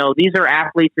because, these are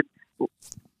athletes that,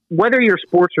 whether you're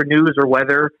sports or news or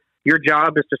weather, your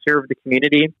job is to serve the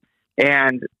community.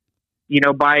 And,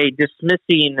 by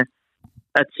dismissing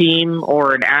a team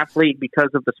or an athlete because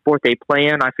of the sport they play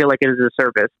in, I feel like it is a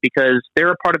service because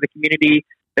they're a part of the community.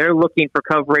 They're looking for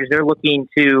coverage. They're looking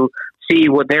to see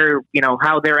what their,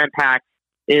 how their impact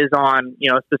is on,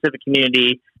 a specific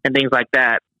community and things like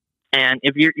that. And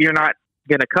if you're not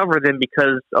going to cover them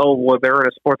because, they're in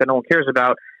a sport that no one cares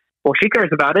about, well, she cares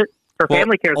about it. Her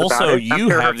family cares about it. Also, you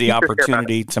have the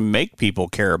opportunity to make people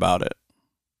care about it.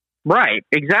 Right,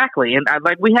 exactly. And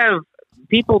we have,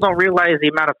 people don't realize the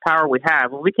amount of power we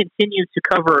have. When we continue to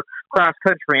cover cross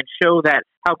country and show that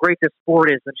how great this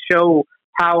sport is and show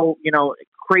how,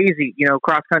 crazy,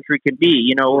 cross country can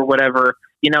be, or whatever,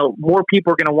 more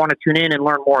people are going to want to tune in and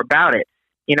learn more about it.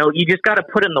 You just got to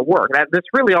put in the work. That's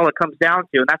really all it comes down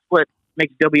to. And that's what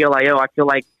makes WLIO, I feel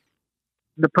like,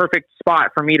 the perfect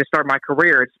spot for me to start my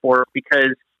career in sports,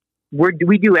 because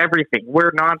we do everything.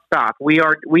 We're nonstop. We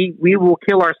will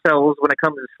kill ourselves when it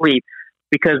comes to sleep,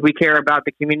 because we care about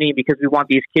the community, because we want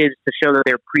these kids to show that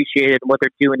they're appreciated and what they're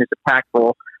doing is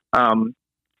impactful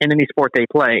in any sport they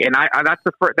play. And that's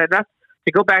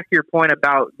to go back to your point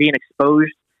about being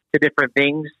exposed to different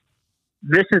things.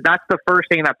 That's the first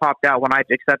thing that popped out when I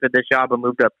accepted this job and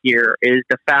moved up here, is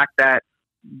the fact that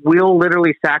we'll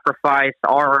literally sacrifice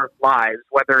our lives,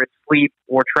 whether it's sleep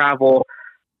or travel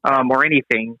or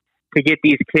anything, to get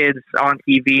these kids on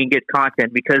TV and get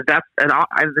content, because in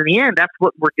the end, that's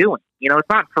what we're doing. It's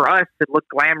not for us to look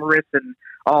glamorous and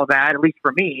all that, at least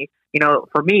for me.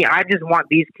 For me, I just want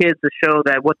these kids to show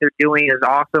that what they're doing is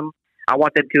awesome. I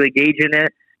want them to engage in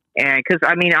it. And because,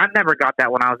 I never got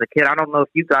that when I was a kid. I don't know if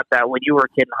you got that when you were a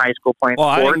kid in high school playing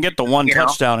sports. I didn't get the one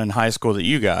touchdown in high school that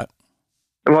you got.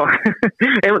 Well,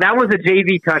 that was a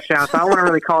JV touchdown, so I wouldn't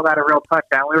really call that a real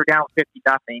touchdown. We were down 50-0,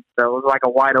 so it was like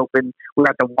a wide open, we're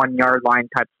at the 1 yard line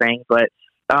type thing. But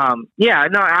I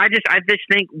just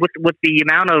think with the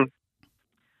amount of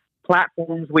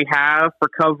platforms we have for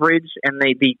coverage and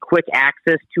the quick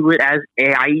access to it, as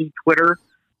i.e. Twitter,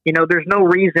 there's no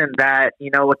reason that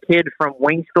a kid from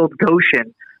Waynesfield,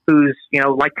 Goshen, who's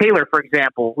like Taylor, for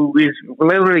example, who is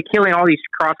literally killing all these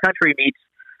cross country meets,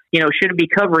 shouldn't be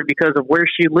covered because of where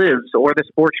she lives or the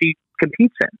sport she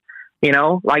competes in.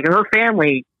 Like her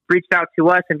family reached out to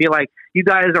us and be like, you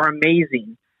guys are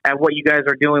amazing at what you guys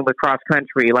are doing with cross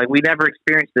country. Like, we never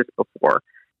experienced this before.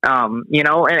 And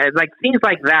like things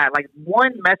like that, like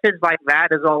one message like that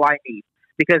is all I need,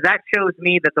 because that shows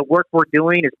me that the work we're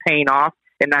doing is paying off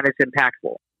and that it's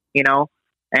impactful,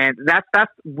 and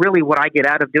that's really what I get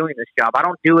out of doing this job. I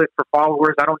don't do it for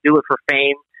followers. I don't do it for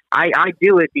fame. I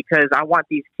do it because I want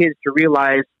these kids to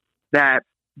realize that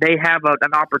they have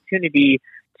an opportunity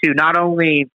to not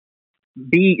only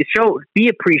be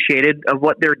appreciated of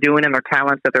what they're doing and their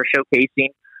talents that they're showcasing,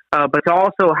 but to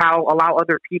also allow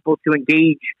other people to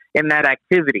engage in that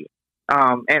activity.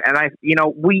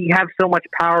 We have so much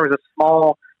power as a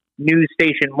small news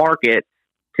station market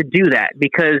to do that,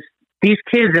 because these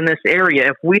kids in this area,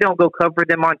 if we don't go cover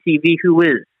them on TV, who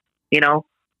is,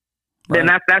 Then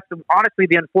that's honestly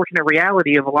the unfortunate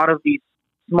reality of a lot of these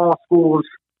small schools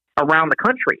around the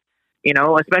country,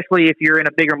 especially if you're in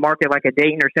a bigger market like a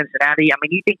Dayton or Cincinnati.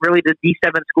 You think really the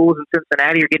D7 schools in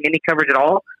Cincinnati are getting any coverage at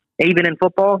all, even in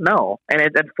football? No. And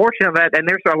it's unfortunate that, and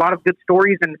there's a lot of good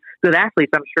stories and good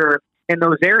athletes, I'm sure, in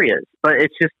those areas. But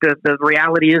it's just the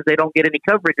reality is they don't get any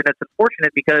coverage, and it's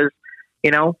unfortunate because,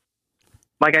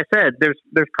 like I said,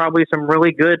 there's probably some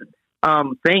really good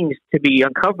things to be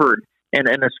uncovered in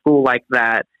a school like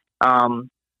that,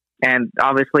 and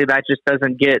obviously that just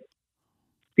doesn't get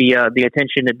the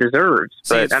attention it deserves.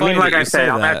 See, but like I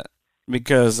said,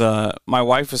 because my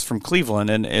wife is from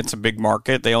Cleveland, and it's a big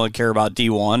market. They only care about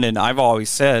D1, and I've always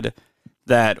said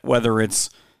that whether it's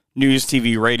news,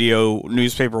 TV, radio,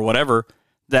 newspaper, whatever,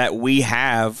 that we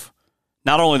have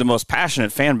not only the most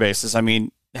passionate fan bases.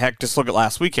 Heck, just look at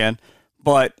last weekend,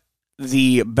 but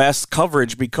the best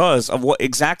coverage because of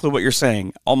exactly what you're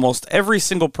saying. Almost every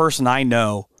single person I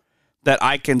know that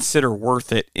I consider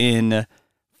worth it in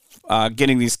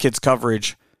getting these kids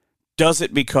coverage does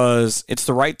it because it's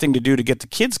the right thing to do to get the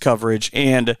kids coverage.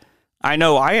 And I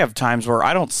know I have times where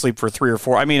I don't sleep for 3 or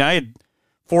 4. I had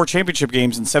 4 championship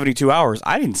games in 72 hours.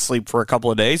 I didn't sleep for a couple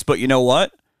of days, but you know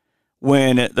what?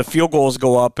 When the field goals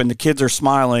go up and the kids are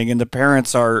smiling and the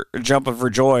parents are jumping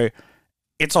for joy,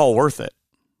 it's all worth it.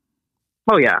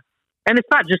 Oh yeah, and it's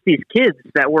not just these kids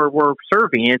that we're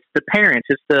serving; it's the parents,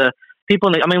 it's the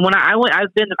people. When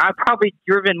I've probably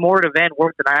driven more to Van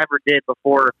Wert than I ever did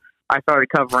before I started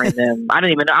covering them. I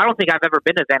don't think I've ever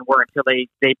been to Van Wert until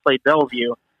they played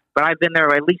Bellevue, but I've been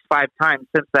there at least 5 times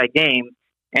since that game.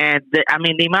 And the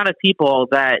amount of people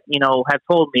that have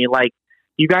told me, like,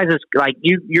 you guys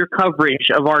your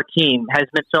coverage of our team has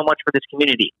meant so much for this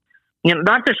community.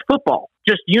 Not just football,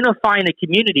 just unifying the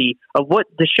community of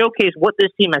to showcase what this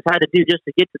team has had to do just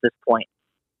to get to this point.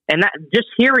 And that, just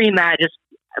hearing that,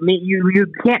 you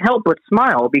can't help but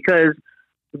smile, because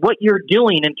what you're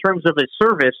doing in terms of a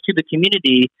service to the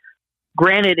community,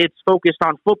 granted it's focused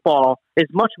on football, is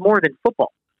much more than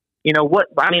football.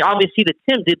 Obviously the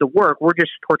Tim did the work. We're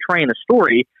just portraying the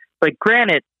story. But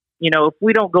granted, if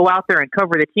we don't go out there and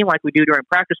cover the team like we do during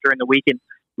practice during the week and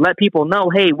let people know,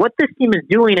 hey, what this team is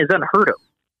doing is unheard of.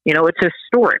 It's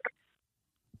historic.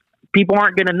 People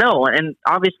aren't going to know. And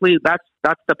obviously that's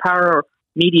the power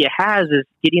media has is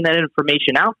getting that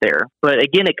information out there. But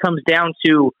again, it comes down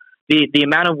to the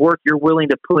amount of work you're willing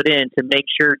to put in to make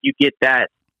sure you get that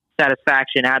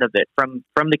satisfaction out of it from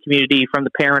the community, from the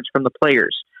parents, from the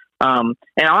players. And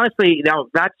honestly,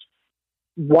 that's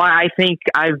why I think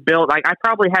I've built, like, I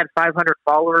probably had 500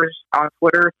 followers on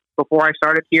Twitter before I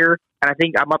started here, and I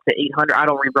think I'm up to 800. I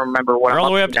don't even remember what We're I'm all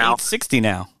the way up to to now. 860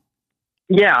 now.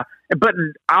 Yeah, but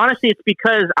honestly, it's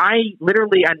because I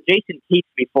literally, and Jason teased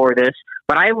me for this,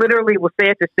 but I literally will stay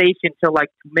at the station till like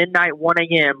midnight, 1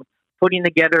 a.m., putting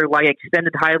together like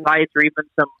extended highlights or even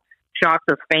some shots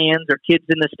of fans or kids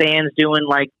in the stands doing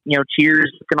like,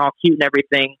 cheers, looking all cute and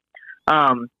everything.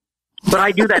 But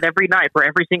I do that every night for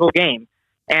every single game.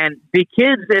 And the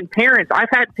kids and parents, I've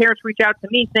had parents reach out to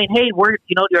me saying, "Hey, are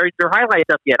your highlights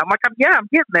up yet?" I'm like, I'm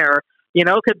getting there,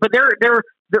 but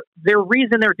their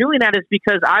reason they're doing that is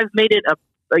because I've made it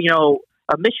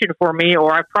a mission for me,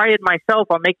 or I've prided myself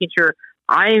on making sure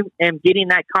I am getting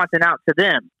that content out to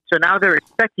them. So now they're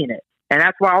expecting it. And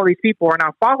that's why all these people are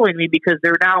now following me, because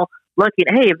they're now looking,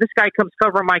 hey, if this guy comes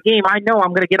covering my game, I know I'm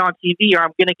going to get on TV, or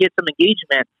I'm going to get some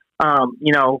engagement,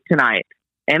 tonight.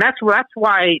 And that's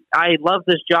why I love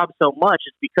this job so much,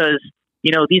 is because,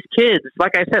 these kids,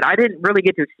 like I said, I didn't really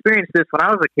get to experience this when I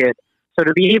was a kid. So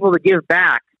to be able to give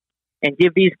back and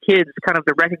give these kids kind of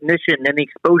the recognition and the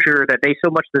exposure that they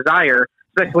so much desire,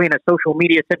 especially in a social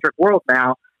media centric world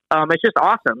now, it's just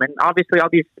awesome. And obviously all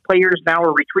these players now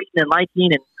are retweeting and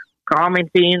liking and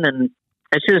commenting, and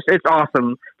it's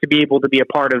awesome to be able to be a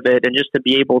part of it, and just to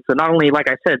be able to not only, like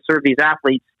I said, serve these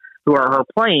athletes who are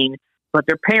playing, but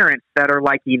their parents that are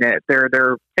liking it,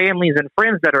 their families and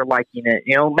friends that are liking it,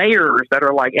 mayors that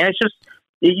are like, and it's just,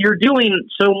 you're doing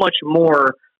so much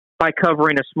more by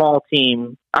covering a small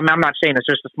team. I'm not saying it's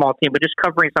just a small team, but just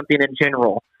covering something in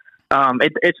general.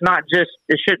 It's not just,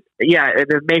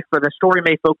 the story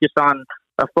may focus on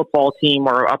a football team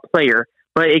or a player,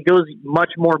 but it goes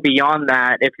much more beyond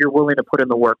that if you're willing to put in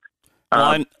the work.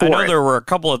 I know there were a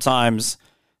couple of times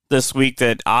this week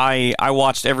that I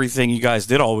watched everything you guys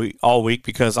did all week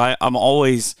because I'm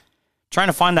always trying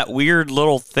to find that weird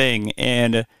little thing.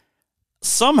 And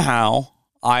somehow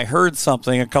I heard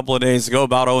something a couple of days ago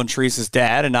about Owen Treese's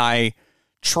dad, and I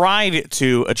tried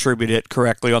to attribute it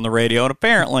correctly on the radio, and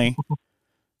apparently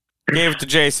gave it to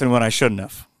Jason when I shouldn't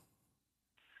have.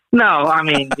 No, I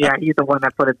mean, yeah, he's the one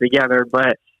that put it together.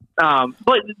 But I'm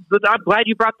glad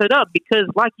you brought that up, because,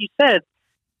 like you said,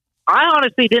 I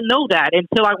honestly didn't know that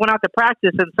until I went out to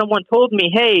practice and someone told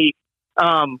me, "Hey,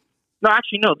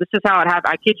 this is how it happened."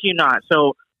 I kid you not.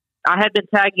 So I had been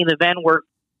tagging the Van Wert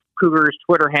Cougars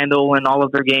Twitter handle in all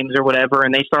of their games or whatever,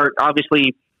 and they start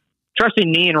obviously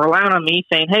trusting me and relying on me,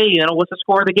 saying, "Hey, what's the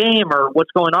score of the game, or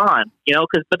what's going on?"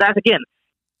 But that's, again,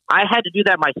 I had to do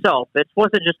that myself. It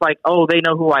wasn't just like, oh, they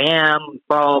know who I am,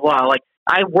 blah, blah, blah. Like,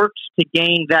 I worked to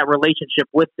gain that relationship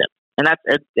with them. And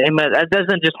that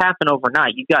doesn't just happen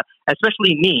overnight. You got,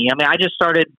 especially me. I mean,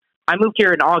 I moved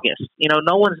here in August.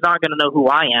 No one's not going to know who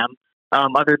I am,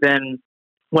 other than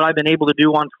what I've been able to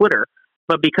do on Twitter.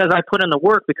 But because I put in the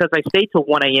work, because I stay till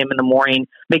 1 a.m. in the morning,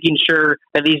 making sure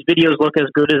that these videos look as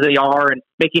good as they are, and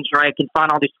making sure I can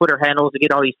find all these Twitter handles to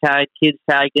get all these kids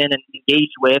tagged in and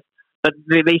engaged with. But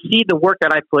they see the work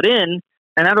that I put in,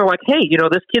 and now they're like, "Hey,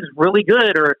 this kid's really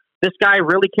good," or "This guy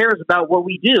really cares about what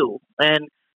we do." And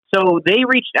so they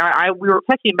reached out. We were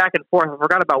texting back and forth. I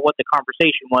forgot about what the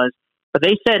conversation was, but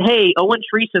they said, "Hey, Owen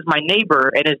Treese is my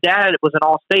neighbor, and his dad was an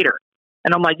All-Stater."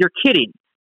 And I'm like, "You're kidding."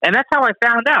 And that's how I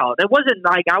found out. It wasn't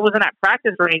like I wasn't at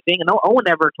practice or anything. And Owen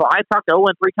never told. I talked to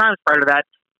Owen 3 times prior to that,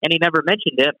 and he never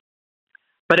mentioned it.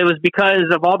 But it was because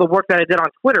of all the work that I did on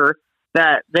Twitter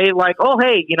that they like, "Oh,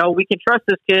 hey, we can trust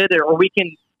this kid, or we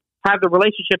can have the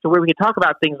relationship to where we can talk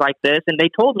about things like this." And they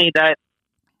told me that,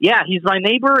 yeah, he's my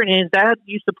neighbor, and his dad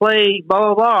used to play blah,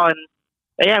 blah, blah. And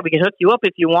yeah, we can hook you up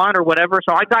if you want or whatever.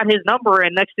 So I got his number,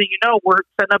 and next thing you know, we're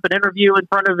setting up an interview in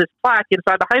front of his plaque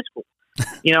inside the high school.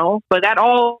 But that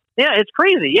all, yeah, it's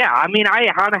crazy. Yeah, I mean, I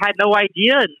had no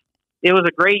idea, and it was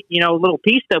a great, little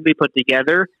piece that we put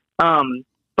together.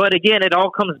 But again, it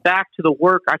all comes back to the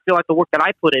work. I feel like the work that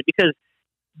I put in, because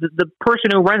the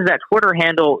person who runs that Twitter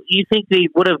handle, you think they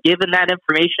would have given that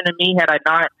information to me had I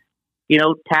not,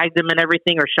 tagged them and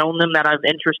everything, or shown them that I'm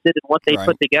interested in what they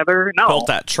put together? No. Built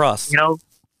that trust.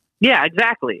 Yeah,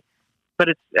 exactly. But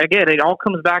it all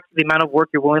comes back to the amount of work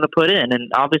you're willing to put in.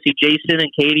 And obviously Jason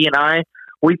and Katie and I,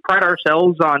 we pride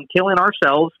ourselves on killing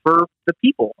ourselves for the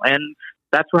people. And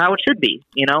that's how it should be,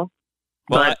 Well,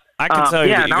 but, I can tell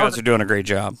you that you guys are doing a great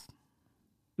job.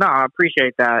 No, I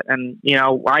appreciate that. And,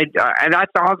 and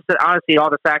that's honestly all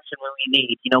the faction we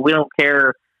need. We don't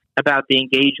care about the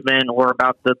engagement or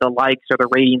about the likes or the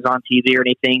ratings on TV or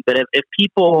anything. But if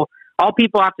all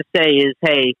people have to say is,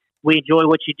 hey, we enjoy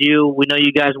what you do. We know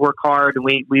you guys work hard, and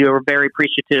we are very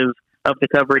appreciative of the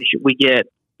coverage we get.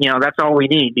 That's all we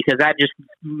need, because that just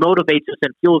motivates us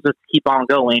and fuels us to keep on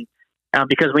going.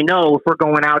 Because we know if we're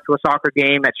going out to a soccer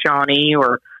game at Shawnee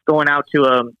or going out to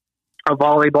a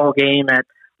volleyball game at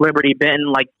Liberty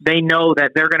Benton, like, they know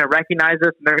that they're going to recognize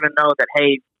us, and they're going to know that,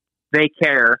 hey, they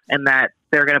care, and that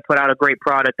they're going to put out a great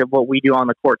product of what we do on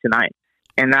the court tonight.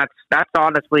 And that's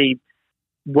honestly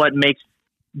what makes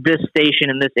this station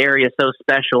in this area so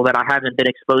special that I haven't been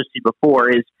exposed to before,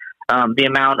 is the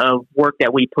amount of work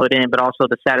that we put in, but also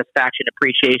the satisfaction,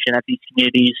 appreciation that these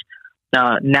communities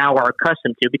now are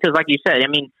accustomed to. Because like you said,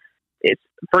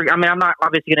 I'm not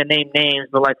obviously going to name names,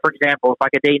 but like, for example, if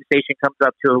like a Dayton station comes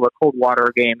up to a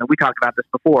Coldwater game, and we talked about this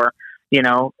before,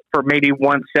 for maybe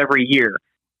once every year.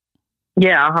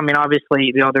 Yeah,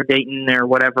 obviously, they're Dayton or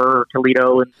whatever, or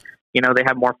Toledo, and, they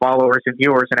have more followers and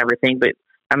viewers and everything, but,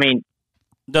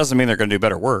 doesn't mean they're going to do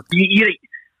better work.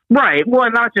 Right. Well,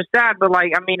 not just that, but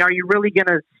like, are you really going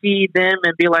to see them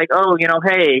and be like, oh,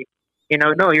 hey,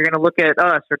 no, you're going to look at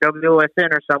us or WOSN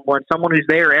or someone who's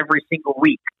there every single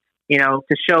week,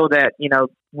 to show that,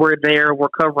 we're there, we're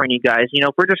covering you guys.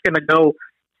 If we're just going to go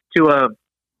to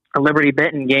a Liberty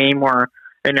Benton game or,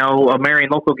 a Marion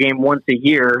local game once a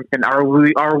year, then are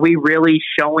we really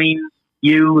showing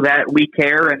you that we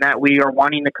care and that we are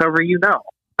wanting to cover you? No.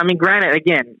 Granted,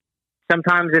 again,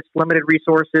 sometimes it's limited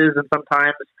resources, and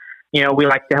sometimes, we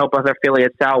like to help other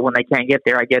affiliates out when they can't get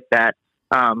there. I get that.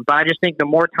 But I just think the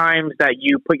more times that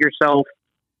you put yourself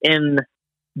in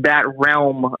that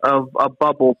realm of a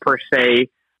bubble, per se,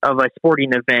 of a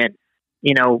sporting event,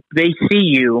 they see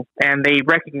you and they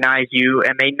recognize you,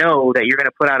 and they know that you're going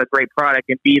to put out a great product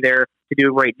and be there to do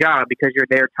a great job because you're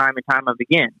there time and time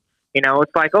again.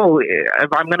 It's like, oh,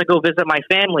 if I'm going to go visit my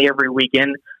family every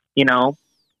weekend,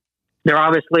 they're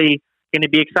obviously going to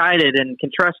be excited and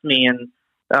can trust me and,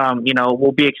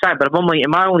 will be excited. But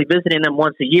am I only visiting them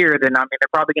once a year, then,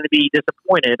 they're probably going to be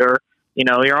disappointed, or,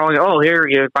 you're only, oh, here,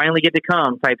 you finally get to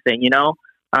come type thing, so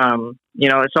I'm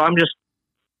just,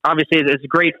 obviously it's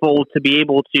grateful to be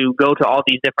able to go to all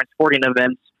these different sporting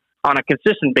events on a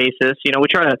consistent basis. We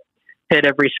try to hit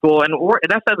every school, and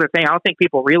that's the other thing I don't think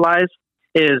people realize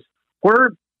is we're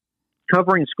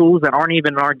covering schools that aren't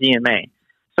even in our DMA.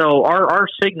 So our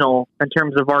signal in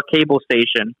terms of our cable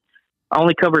station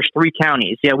only covers 3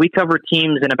 counties. Yeah, we cover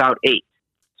teams in about 8.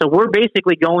 So we're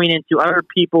basically going into other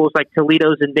people's, like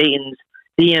Toledo's and Dayton's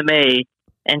DMA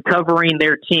and covering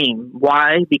their team.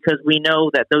 Why? Because we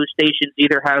know that those stations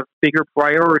either have bigger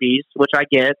priorities, which I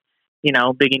get,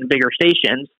 bigger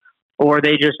stations, or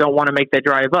they just don't want to make that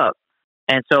drive up.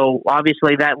 And so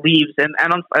obviously that leaves, and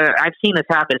I've seen this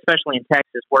happen, especially in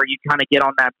Texas, where you kind of get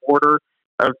on that border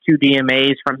of 2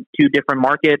 DMAs from 2 different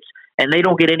markets, and they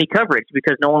don't get any coverage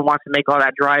because no one wants to make all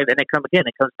that drive. And it comes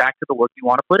back to the work you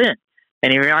want to put in.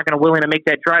 And if you're not going to willing to make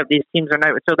that drive, these teams are not.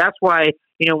 So that's why,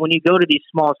 when you go to these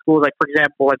small schools, like, for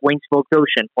example, like Waynesville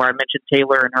Goshen, where I mentioned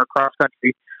Taylor and her cross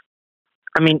country.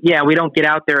 Yeah, we don't get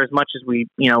out there as much as we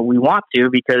want to,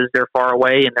 because they're far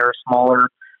away and they're a smaller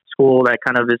school that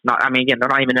kind of is not, again, they're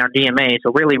not even in our DMA.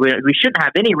 So really, we shouldn't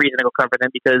have any reason to go cover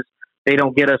them because they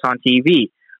don't get us on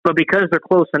TV. But because they're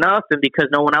close enough and because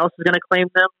no one else is going to claim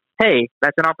them, hey,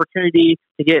 that's an opportunity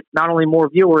to get not only more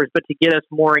viewers, but to get us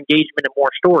more engagement and more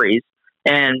stories.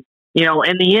 And,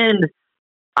 in the end,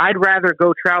 I'd rather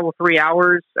go travel 3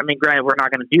 hours. Granted, we're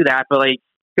not going to do that, but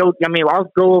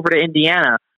I'll go over to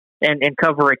Indiana and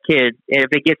cover a kid if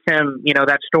it gets him,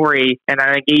 that story and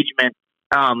that engagement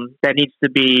that needs to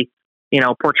be,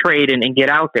 portrayed and get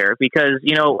out there, because,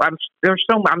 I'm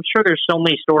sure there's so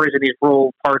many stories in these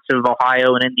rural parts of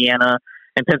Ohio and Indiana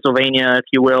and Pennsylvania, if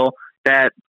you will,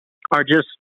 that are just,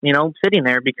 sitting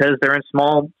there because they're in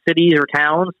small cities or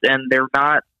towns and they're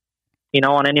not,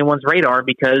 on anyone's radar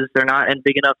because they're not in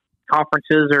big enough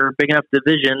conferences or big enough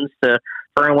divisions for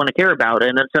anyone to care about.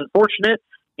 And it's unfortunate.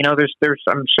 I'm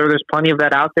sure there's plenty of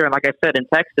that out there. And like I said, in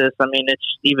Texas,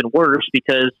 it's even worse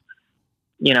because,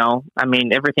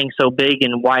 everything's so big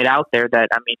and wide out there that,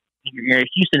 your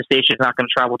Houston station is not going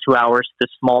to travel 2 hours to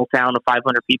this small town of 500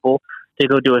 people to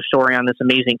go do a story on this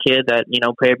amazing kid that,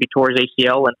 maybe tore his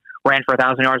ACL and ran for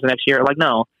 1,000 yards the next year. Like,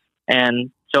 no.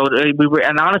 And so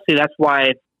and honestly, that's why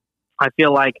I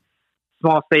feel like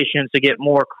small stations to get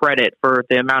more credit for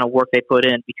the amount of work they put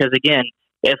in. Because again,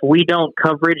 if we don't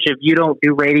coverage, if you don't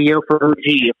do radio for OG,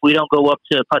 if we don't go up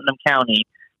to Putnam County,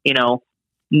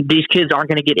 these kids aren't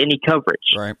going to get any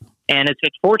coverage. Right. And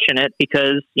it's fortunate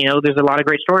because, there's a lot of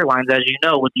great storylines, as you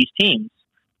know, with these teams.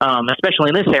 especially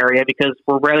in this area because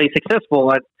we're rarely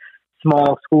successful at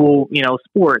small school,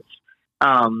 sports.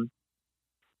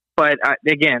 But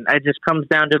again, it just comes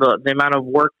down to the amount of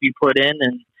work you put in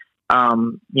and,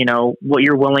 what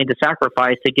you're willing to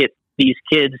sacrifice to get these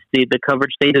kids the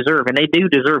coverage they deserve. And they do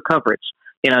deserve coverage.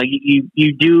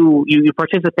 You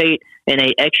participate in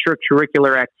a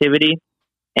extracurricular activity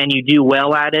and you do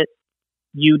well at it.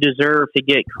 You deserve to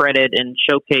get credit and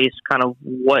showcase kind of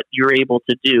what you're able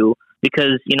to do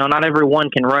because, not everyone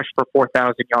can rush for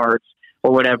 4,000 yards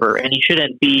or whatever. And you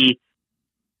shouldn't be,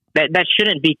 that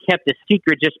shouldn't be kept a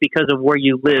secret just because of where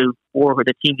you live or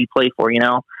the team you play for,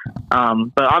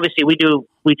 But obviously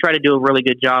we try to do a really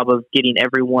good job of getting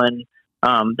everyone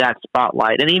that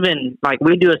spotlight. And even like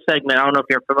we do a segment, I don't know if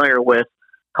you're familiar with,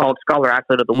 called Scholar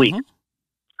Athlete of the Week.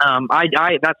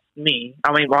 That's me.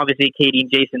 I mean, obviously Katie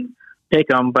and Jason pick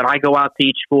them, but I go out to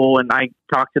each school and I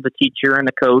talk to the teacher and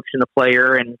the coach and the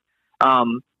player. And,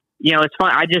 it's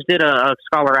fun. I just did a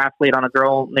Scholar Athlete on a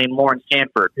girl named Lauren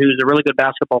Stanford, who's a really good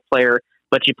basketball player,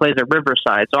 but she plays at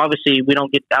Riverside. So obviously we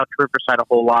don't get out to Riverside a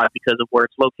whole lot because of where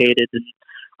it's located and,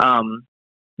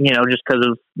 just because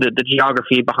of the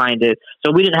geography behind it.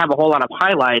 So we didn't have a whole lot of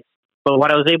highlights, but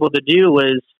what I was able to do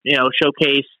was,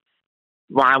 showcase.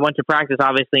 Well, I went to practice,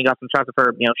 obviously, and got some shots of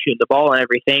her, shooting the ball and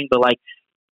everything. But like,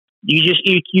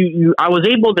 I was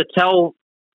able to tell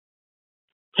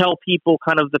people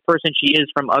kind of the person she is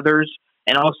from others,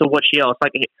 and also what she else.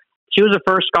 Like, she was the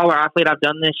first Scholar Athlete I've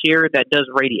done this year that does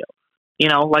radio.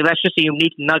 That's just a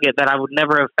unique nugget that I would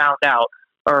never have found out.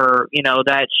 Or,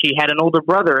 that she had an older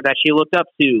brother that she looked up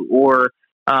to, or,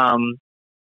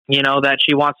 that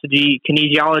she wants to do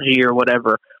kinesiology or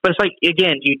whatever. But it's like,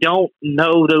 again, you don't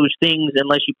know those things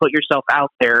unless you put yourself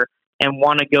out there and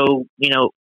want to go,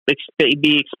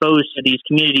 be exposed to these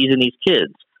communities and these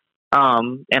kids.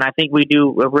 And I think we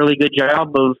do a really good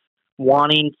job of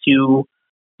wanting to,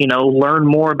 learn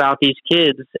more about these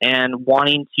kids and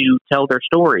wanting to tell their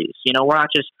stories. We're not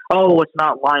just, it's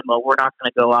not Lima, we're not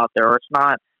going to go out there, or it's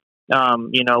not,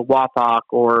 Wapak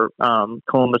or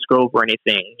Columbus Grove or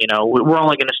anything. We're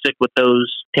only going to stick with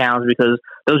those towns because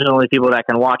those are the only people that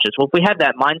can watch us. Well, if we had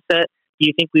that mindset, do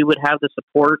you think we would have the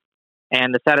support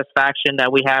and the satisfaction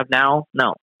that we have now?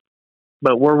 No.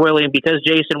 But we're willing, because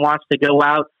Jason wants to go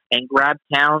out and grab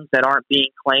towns that aren't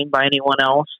being claimed by anyone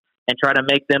else and try to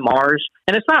make them ours.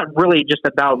 And it's not really just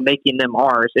about making them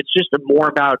ours. It's just more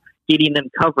about getting them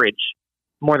coverage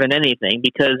more than anything.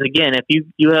 Because, again, if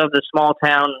you have the small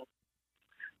town,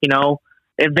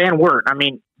 at Van Wert,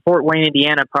 Fort Wayne,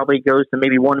 Indiana probably goes to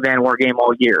maybe one Van Wert game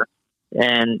all year.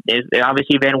 And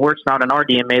obviously Van Wert's not an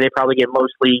RDMA. They probably get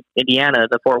mostly Indiana,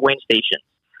 the Fort Wayne station.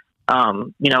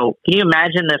 Can you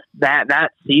imagine if that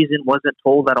season wasn't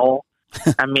told at all?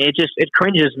 It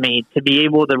cringes me to be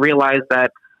able to realize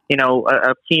that,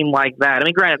 a team like that,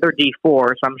 granted they're D4,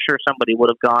 so I'm sure somebody would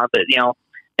have gone, but,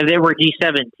 if they were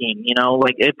D17,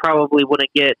 it probably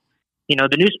wouldn't get,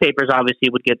 the newspapers obviously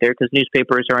would get there because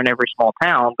newspapers are in every small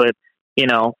town, but,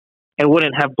 it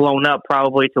wouldn't have blown up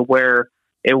probably to where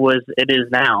it is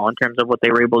now in terms of what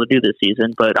they were able to do this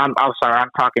season. But I'm sorry,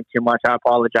 I'm talking too much. I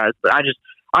apologize, but I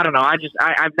don't know.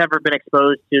 I've never been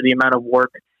exposed to the amount of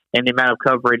work and the amount of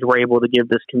coverage we're able to give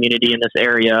this community in this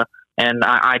area. And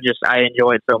I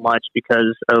enjoy it so much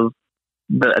because of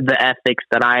the ethics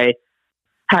that I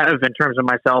have in terms of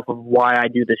myself of why I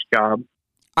do this job.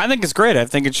 I think it's great. I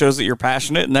think it shows that you're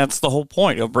passionate, and that's the whole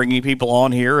point of bringing people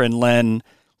on here and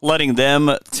letting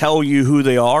them tell you who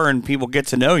they are and people get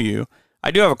to know you.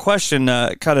 I do have a question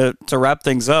kind of to wrap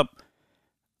things up.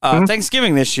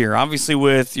 Thanksgiving this year, obviously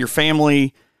with your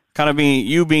family kind of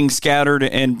being scattered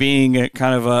and being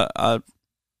kind of a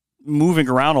moving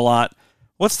around a lot.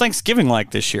 What's Thanksgiving like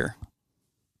this year?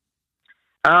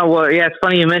 Well, yeah, it's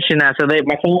funny you mentioned that. So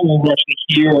my family was actually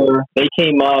here. They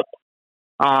came up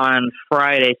on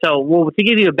Friday. So, to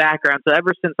give you a background, so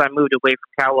ever since I moved away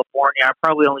from California, I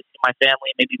probably only see my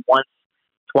family maybe once,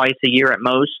 twice a year at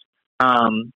most.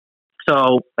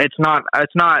 So it's not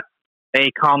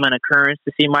a common occurrence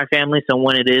to see my family. So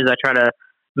when it is, I try to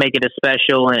make it a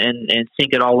special and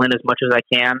sink it all in as much as I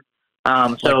can.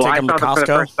 So I saw them for the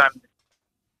first time.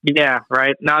 Yeah,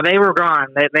 right. No, they were gone.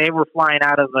 They were flying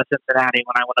out of Cincinnati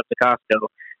when I went up to Costco.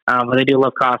 But they do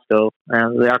love Costco.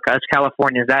 Us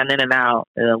Californians, that and In-N-Out,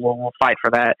 we'll fight for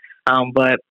that.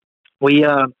 But they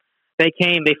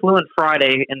flew in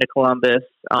Friday into Columbus.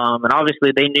 And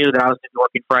obviously they knew that I was going to be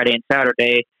working Friday and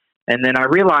Saturday. And then I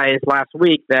realized last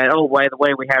week that, by the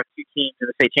way, we have two teams in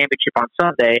the state championship on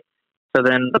Sunday. So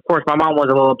then, of course, my mom was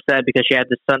a little upset because she had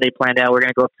this Sunday planned out. We're going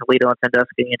to go up to Toledo and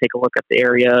Sandusky and take a look at the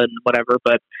area and whatever.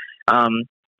 But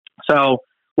so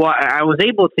Well, I was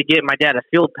able to get my dad a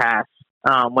field pass,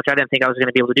 which I didn't think I was going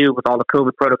to be able to do with all the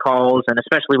COVID protocols, and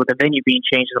especially with the venue being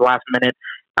changed at the last minute.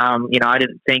 I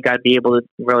didn't think I'd be able to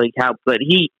really help. But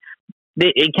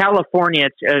in California,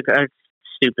 it's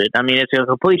stupid. I mean, it's a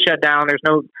complete shutdown.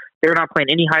 They're not playing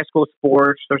any high school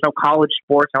sports. There's no college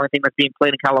sports. The only thing that's being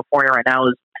played in California right now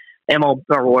is was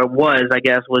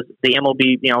the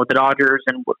MLB, the Dodgers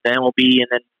and the MLB, and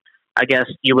then I guess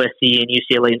USC and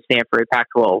UCLA and Stanford,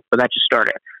 Pac-12. But that just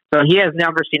started. So he has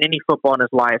never seen any football in his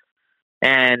life.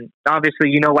 And obviously,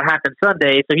 you know what happened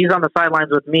Sunday. So he's on the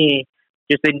sidelines with me,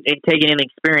 just taking in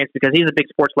experience because he's a big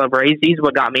sports lover. He's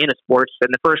what got me into sports in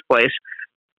the first place.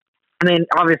 And then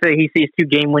obviously he sees 2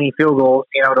 game-winning field goals,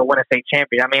 to win a state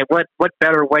champion. I mean, what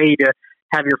better way to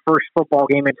have your first football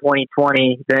game in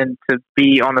 2020 than to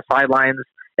be on the sidelines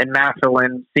in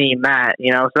Massillon seeing that,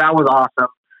 So that was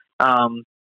awesome.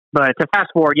 But to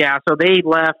fast forward, so they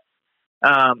left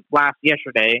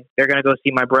yesterday. They're going to go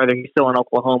see my brother. He's still in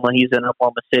Oklahoma. He's in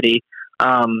Oklahoma City.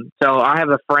 So I have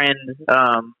a friend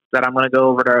that I'm going to go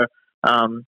over to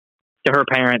her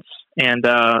parents and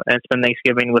spend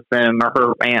Thanksgiving with them, or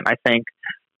her aunt, I think.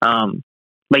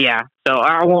 But yeah, so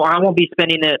I won't be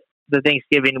spending the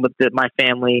Thanksgiving with my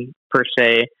family per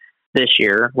se this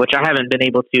year, which I haven't been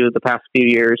able to the past few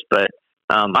years. But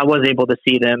I was able to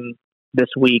see them this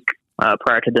week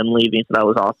prior to them leaving, so that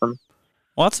was awesome.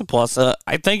 Well, that's a plus.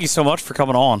 I thank you so much for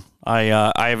coming on.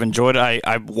 I have enjoyed it.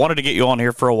 I wanted to get you on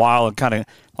here for a while and kind of,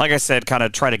 like I said, kind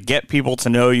of try to get people to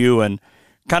know you and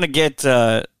kind of get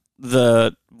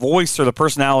the voice or the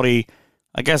personality,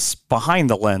 I guess,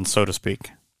 behind the lens, so to speak.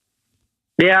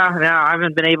 Yeah, I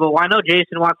haven't been able. Well, I know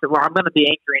Jason wants to. Well, I'm going to be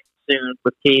anchoring soon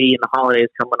with Katie and the holidays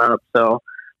coming up. So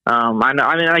I know.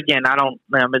 I mean, again, I don't.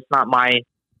 It's not my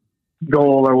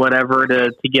goal or whatever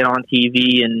to get on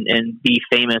TV and be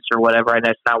famous or whatever. And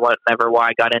that's not why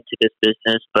I got into this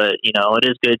business. But it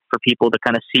is good for people to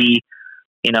kind of see,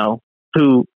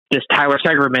 who this Tyler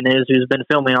Segerman is, who's been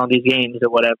filming all these games or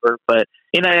whatever. But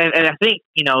and I think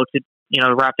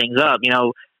to wrap things up,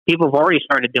 people have already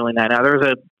started doing that now.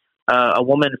 There's a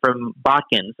woman from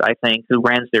Botkins, I think, who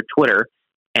runs their Twitter.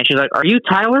 And she's like, "Are you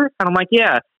Tyler?" And I'm like,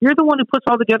 "Yeah, you're the one who puts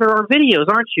all together our videos,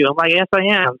 aren't you?" I'm like, "Yes, I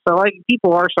am." So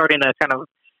people are starting to kind of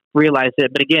realize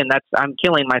it. But again, I'm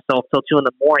killing myself till 2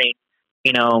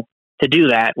 a.m, to do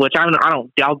that, which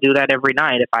I'll do that every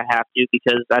night if I have to,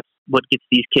 because that's what gets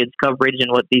these kids coverage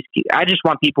and I just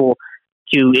want people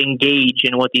to engage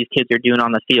in what these kids are doing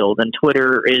on the field. And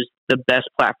Twitter is the best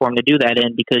platform to do that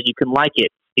in, because you can like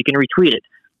it, you can retweet it,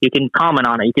 you can comment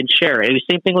on it, you can share it.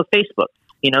 Same thing with Facebook.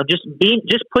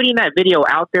 Just putting that video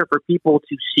out there for people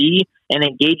to see and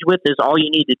engage with is all you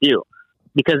need to do,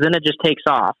 because then it just takes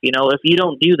off. If you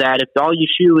don't do that, if all you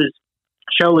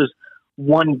show is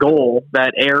one goal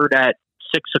that aired at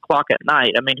 6:00 at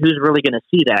night, I mean, who's really going to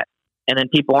see that? And then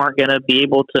people aren't going to be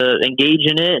able to engage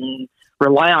in it and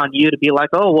rely on you to be like,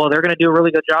 "Oh, well, they're going to do a really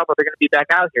good job, or they're going to be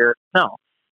back out here." No,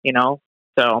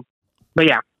 So, but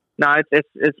yeah. No,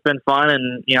 it's been fun,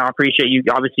 and I appreciate you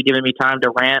obviously giving me time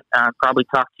to rant. Probably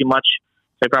talk too much,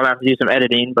 so I probably have to do some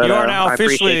editing. But you are now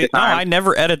officially. No, I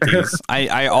never edit these.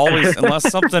 I always, unless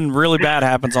something really bad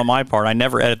happens on my part, I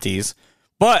never edit these.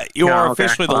 But you are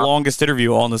officially the longest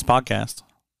interview on this podcast.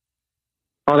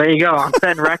 Oh, there you go. I'm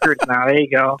setting records now. There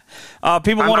you go.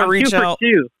 People want to reach out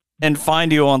and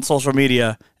find you on social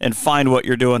media and find what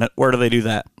you're doing. Where do they do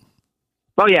that?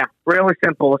 Oh, yeah. Really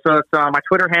simple. So it's my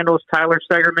Twitter handle is Tyler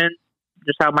Segerman.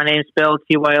 Just how my name is spelled,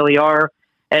 TylerSeggerman.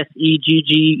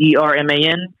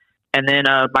 And then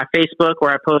my Facebook,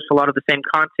 where I post a lot of the same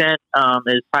content,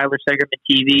 is Tyler Segerman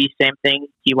TV. Same thing,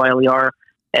 TylerSeggerman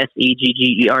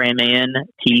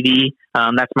TV.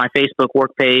 That's my Facebook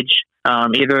work page.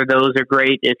 Either of those are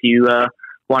great if you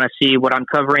want to see what I'm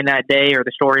covering that day or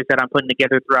the stories that I'm putting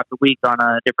together throughout the week on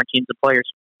different teams of players.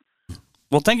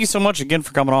 Well, thank you so much again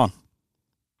for coming on.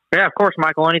 Yeah, of course,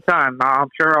 Michael. Anytime. I'm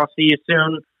sure I'll see you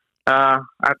soon at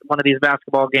one of these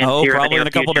basketball games here probably in the near in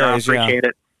a couple future. days. I appreciate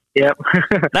it. Yep.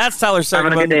 That's Tyler Segerman.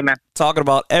 Having a good day, man. Talking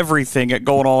about everything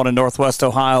going on in Northwest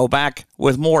Ohio. Back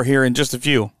with more here in just a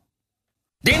few.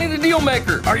 Danny the Deal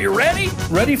Maker, are you ready?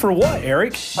 Ready for what,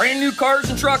 Eric? Brand new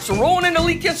cars and trucks are rolling into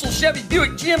Lee Kinsel Chevy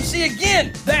Buick GMC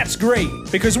again. That's great,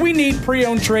 because we need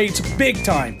pre-owned trades big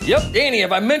time. Yep, Danny,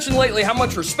 have I mentioned lately how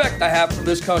much respect I have for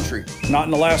this country? Not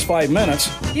in the last 5 minutes.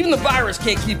 Even the virus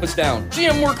can't keep us down.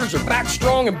 GM workers are back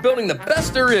strong and building the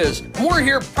best there is. And we're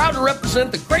here proud to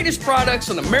represent the greatest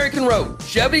products on the American road,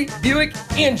 Chevy, Buick,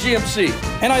 and GMC.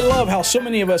 And I love how so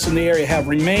many of us in the area have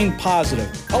remained positive,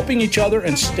 helping each other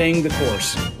and staying the course.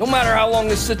 service. No matter how long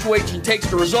this situation takes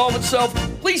to resolve itself,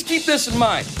 please keep this in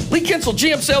mind. Lee Kinsel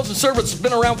GM Sales and Service has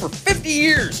been around for 50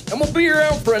 years and will be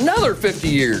around for another 50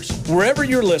 years. Wherever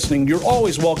you're listening, you're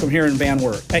always welcome here in Van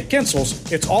Wert. At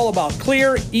Kinsel's, it's all about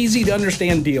clear,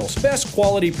 easy-to-understand deals, best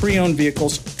quality pre-owned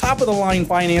vehicles, top-of-the-line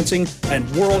financing, and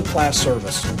world-class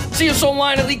service. See us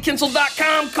online at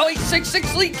LeeKinsel.com. Call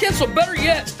 866-LEE-KINSEL. Better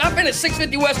yet, stop in at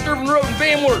 650 West Irvin Road in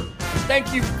Van Wert.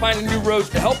 Thank you for finding new roads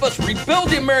to help us rebuild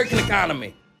the American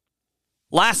economy.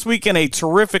 Last weekend, a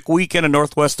terrific weekend in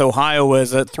Northwest Ohio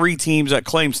as 3 teams that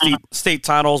claimed state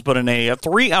titles, but in a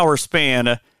 3-hour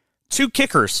span, 2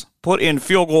 kickers put in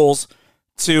field goals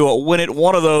to win it.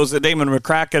 One of those, Damon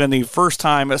McCracken, and the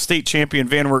first-time state champion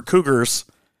Van Wert Cougars.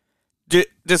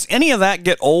 Does any of that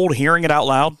get old hearing it out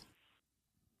loud?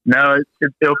 No,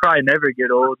 it'll probably never get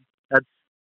old.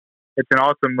 It's an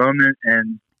awesome moment,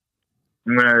 and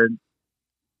I'm going to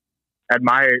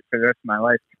admire it for the rest of my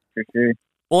life, for sure.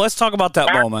 Well, let's talk about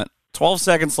that moment. 12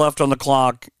 seconds left on the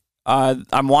clock.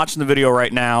 I'm watching the video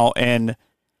right now, and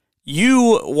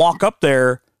you walk up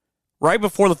there right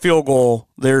before the field goal.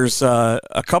 There's a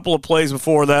couple of plays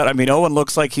before that. I mean, Owen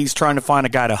looks like he's trying to find a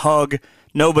guy to hug.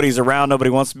 Nobody's around. Nobody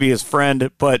wants to be his friend.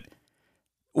 But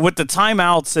with the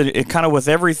timeouts and kind of with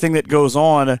everything that goes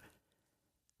on,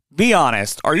 be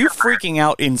honest, are you freaking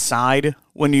out inside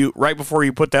right before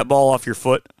you put that ball off your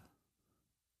foot?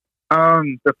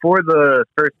 Before the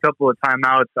first couple of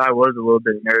timeouts, I was a little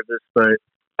bit nervous, but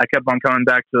I kept on coming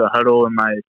back to the huddle, and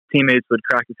my teammates would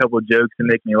crack a couple of jokes and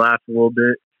make me laugh a little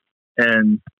bit,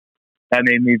 and that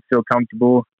made me feel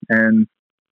comfortable, and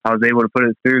I was able to put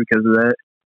it through because of that.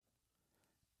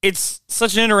 It's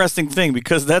such an interesting thing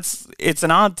because it's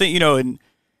an odd thing, in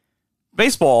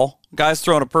baseball. Guy's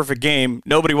throwing a perfect game.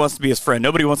 Nobody wants to be his friend.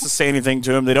 Nobody wants to say anything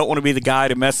to him. They don't want to be the guy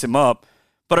to mess him up.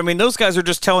 But, I mean, those guys are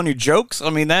just telling you jokes. I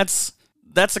mean, that's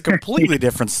a completely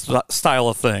different style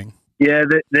of thing. Yeah,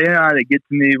 they know how to get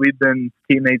to me. We've been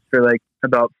teammates for,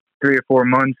 about 3 or 4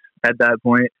 months at that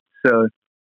point. So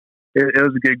it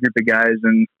was a good group of guys,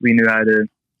 and we knew how to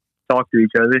talk to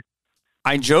each other.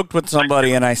 I joked with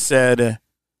somebody, and I said,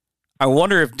 I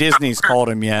wonder if Disney's called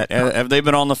him yet. Have they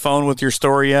been on the phone with your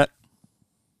story yet?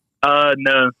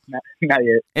 No, not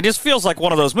yet. It just feels like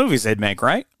one of those movies they'd make,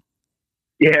 right?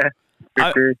 Yeah,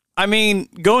 for sure. I mean,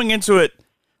 going into it,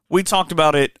 we talked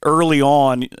about it early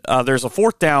on. There's a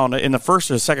 4th down in the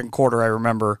first or the second quarter, I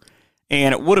remember,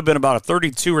 and it would have been about a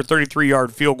 32 or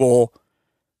 33-yard field goal.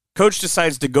 Coach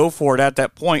decides to go for it at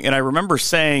that point, and I remember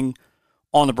saying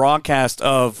on the broadcast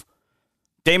of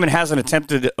Damon hasn't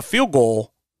attempted a field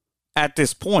goal at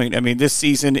this point. I mean, this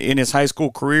season in his high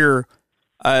school career,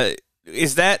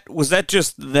 was that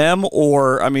just them,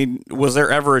 or, I mean, was there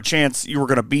ever a chance you were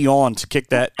going to be on to kick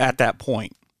that at that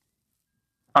point?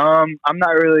 I'm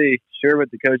not really sure what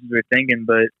the coaches were thinking,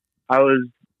 but I was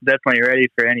definitely ready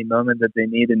for any moment that they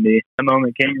needed me. The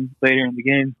moment came later in the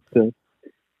game. So,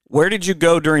 where did you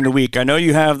go during the week? I know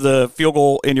you have the field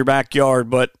goal in your backyard,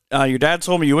 but your dad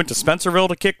told me you went to Spencerville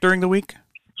to kick during the week?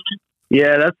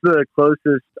 Yeah, that's the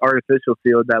closest artificial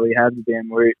field that we have to Van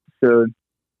Wert. So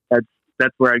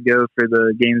that's where I go for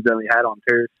the games that we had on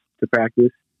turf to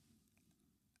practice.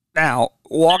 Now,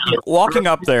 walking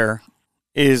up there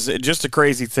is just a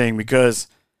crazy thing because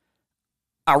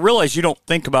I realize you don't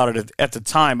think about it at the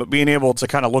time, but being able to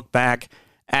kind of look back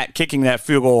at kicking that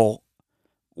field goal,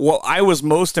 what I was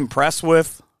most impressed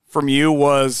with from you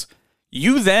was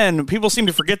you then, people seem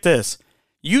to forget this,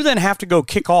 you then have to go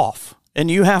kick off, and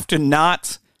you have to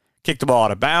not kick the ball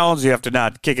out of bounds, you have to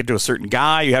not kick it to a certain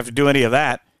guy, you have to do any of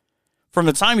that. From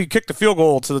the time you kick the field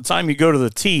goal to the time you go to the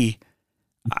tee,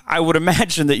 I would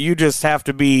imagine that you just have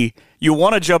to be, you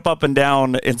want to jump up and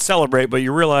down and celebrate, but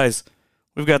you realize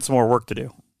we've got some more work to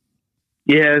do.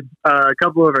 Yeah, a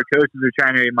couple of our coaches were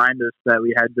trying to remind us that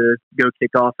we had to go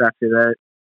kick off after that,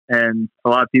 and a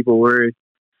lot of people were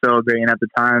celebrating at the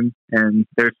time, and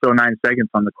there's still 9 seconds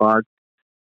on the clock.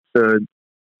 So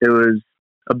it was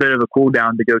a bit of a cool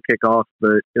down to go kick off,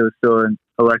 but it was still an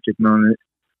electric moment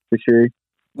for sure.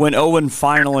 When Owen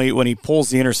finally, when he pulls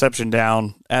the interception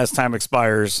down as time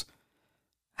expires,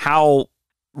 how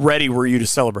ready were you to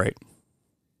celebrate?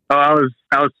 Oh,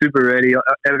 I was super ready.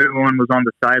 Everyone was on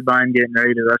the sideline getting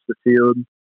ready to rush the field,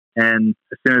 and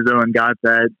as soon as Owen got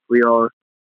that, we all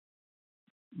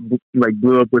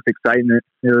blew up with excitement.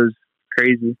 It was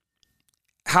crazy.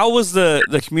 How was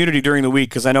the community during the week?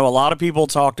 Because I know a lot of people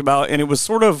talked about, and it was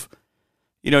sort of,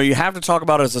 you have to talk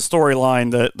about it as a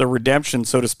storyline, the redemption,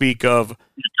 so to speak, of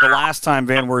the last time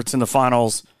Van Wert's in the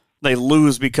finals, they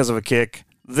lose because of a kick.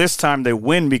 This time they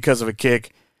win because of a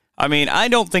kick. I mean, I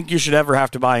don't think you should ever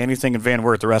have to buy anything in Van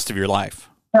Wert the rest of your life.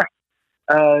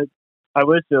 I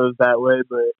wish it was that way,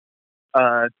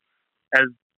 but as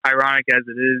ironic as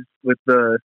it is with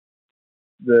the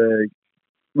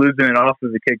losing it off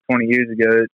with a kick 20 years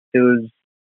ago, it was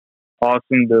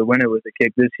awesome to win it with a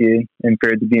kick this year, and for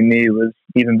it to be me was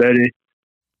even better.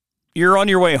 You're on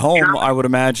your way home, I would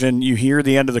imagine. You hear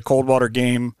the end of the Coldwater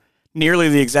game, nearly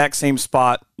the exact same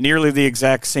spot, nearly the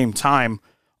exact same time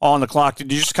on the clock.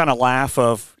 Did you just kind of laugh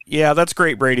of, yeah, that's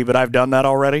great, Brady, but I've done that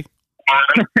already?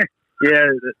 Yeah,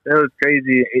 that was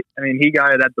crazy. I mean, he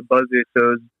got it at the buzzer, so it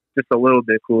was just a little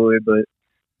bit cooler, but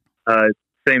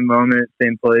same moment,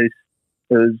 same place.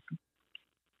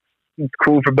 It's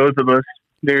cool for both of us.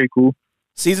 Very cool.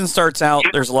 Season starts out,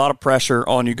 there's a lot of pressure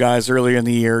on you guys early in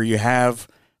the year. You have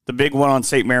the big one on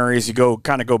St. Mary's. You go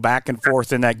back and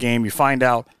forth in that game. You find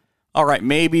out, all right,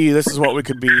 maybe this is what we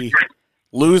could be.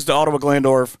 Lose to Ottawa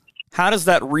Glandorf. How does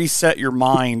that reset your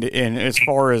mind in as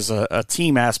far as a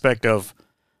team aspect of,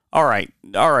 all right,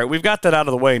 we've got that out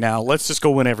of the way now. Let's just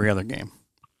go win every other game.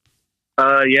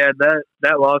 Yeah,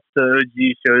 that loss to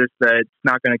OG showed us that it's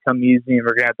not going to come easy, and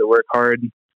we're going to have to work hard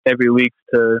every week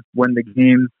to win the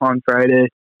game on Friday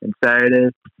and Saturday.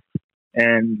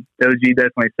 And OG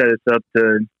definitely set us up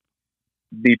to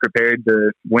be prepared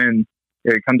to win,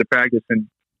 or come to practice and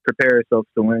prepare ourselves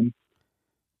to win.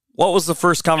 What was the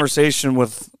first conversation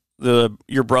with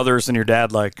your brothers and your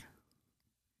dad like?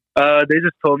 They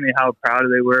just told me how proud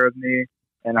they were of me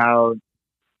and how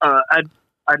I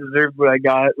deserved what I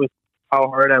got with how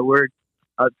hard I worked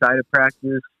outside of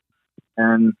practice,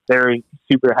 and they were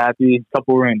super happy. A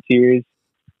couple were in tears.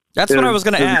 That's what I was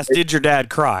going to ask. Did your dad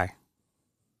cry?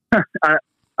 I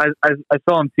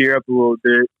saw him tear up a little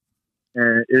bit,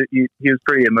 and he was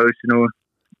pretty emotional,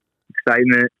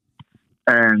 excitement,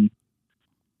 and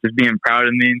just being proud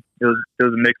of me. It was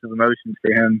a mix of emotions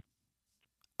for him.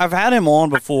 I've had him on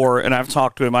before, and I've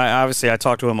talked to him. I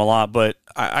talk to him a lot, but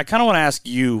I kind of want to ask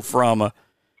you from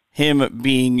him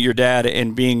being your dad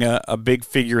and being a big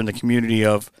figure in the community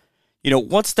of,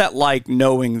 what's that like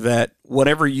knowing that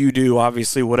whatever you do,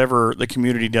 obviously whatever the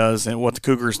community does and what the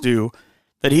Cougars do,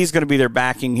 that he's going to be there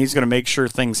backing, he's going to make sure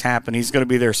things happen, he's going to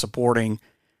be there supporting,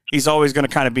 he's always going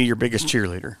to kind of be your biggest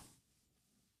cheerleader.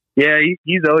 Yeah,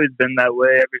 he's always been that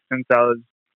way ever since I was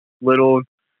little,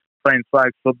 playing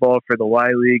flag football for the Y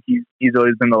League. He's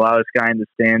always been the loudest guy in the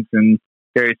stands and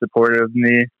very supportive of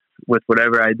me with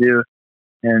whatever I do.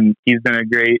 And he's been a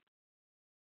great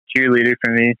cheerleader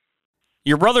for me.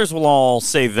 Your brothers will all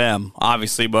say them,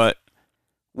 obviously, but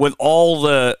with all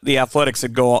the athletics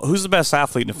that go on, who's the best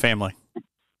athlete in the family?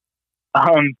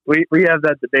 We have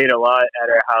that debate a lot at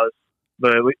our house,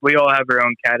 but we all have our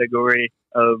own category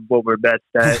of what we're best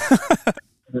at.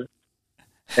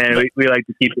 And we like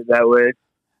to keep it that way.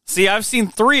 See, I've seen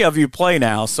 3 of you play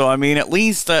now, so I mean, at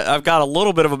least I've got a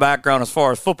little bit of a background as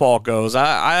far as football goes.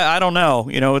 I don't know,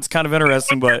 it's kind of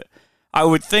interesting, but I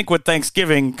would think with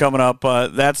Thanksgiving coming up,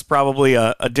 that's probably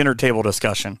a dinner table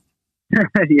discussion.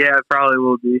 Yeah, it probably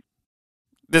will be.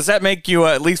 Does that make you,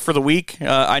 at least for the week?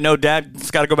 I know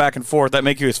Dad's got to go back and forth. That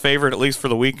make you his favorite, at least for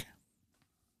the week?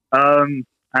 I'm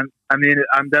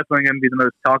definitely going to be the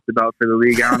most talked about for the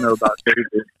league. I don't know about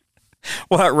favorite.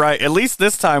 Well, right. At least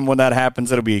this time when that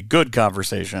happens, it'll be a good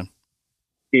conversation.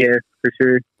 Yeah, for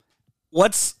sure.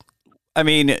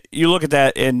 You look at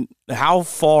that, and how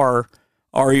far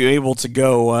are you able to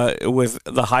go with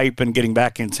the hype and getting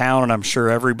back in town? And I'm sure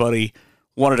everybody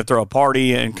wanted to throw a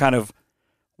party, and kind of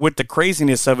with the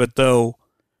craziness of it, though,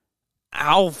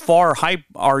 how far hype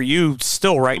are you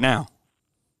still right now?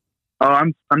 Oh,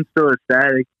 I'm still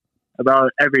ecstatic.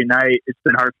 About every night, it's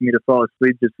been hard for me to fall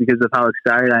asleep just because of how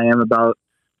excited I am about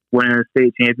winning a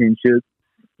state championship.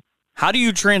 How do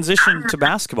you transition to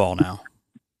basketball now?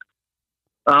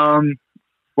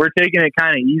 We're taking it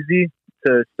kind of easy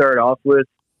to start off with.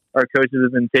 Our coaches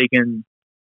have been taking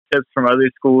tips from other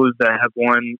schools that have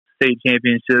won state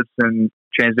championships and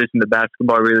transitioned to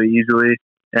basketball really easily,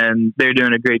 and they're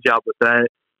doing a great job with that.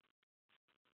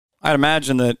 I'd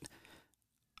imagine that,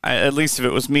 at least if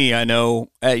it was me, I know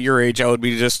at your age I would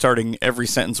be just starting every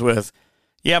sentence with,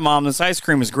 yeah, Mom, this ice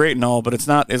cream is great and all, but it's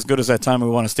not as good as that time we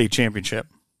won a state championship.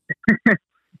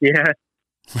 Yeah.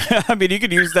 I mean, you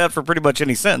could use that for pretty much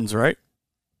any sentence, right?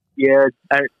 Yeah,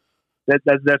 that's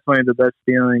definitely the best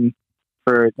feeling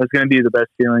that's going to be the best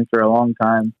feeling for a long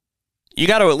time. You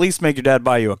got to at least make your dad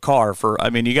buy you a car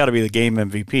you got to be the game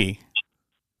MVP.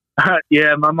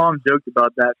 Yeah, my mom joked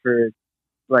about that for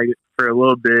a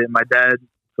little bit. My dad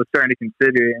was starting to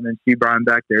consider it, and then she brought him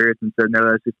back to earth and said, no,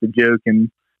 that's just a joke, and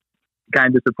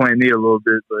kind of disappointed me a little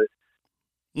bit. But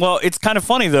well, it's kind of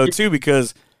funny, though, too,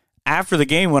 because after the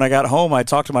game, when I got home, I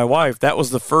talked to my wife. That was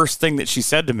the first thing that she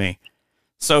said to me.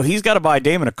 So he's got to buy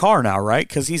Damon a car now, right?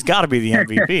 Because he's got to be the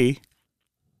MVP.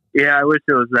 Yeah, I wish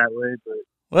it was that way, but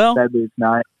Well, sadly it's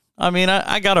not. I mean,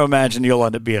 I got to imagine you'll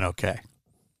end up being okay.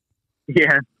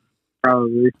 Yeah,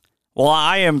 probably. Well,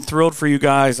 I am thrilled for you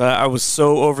guys. I was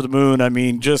so over the moon. I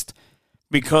mean, just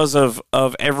because of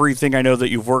everything I know that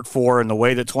you've worked for and the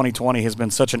way that 2020 has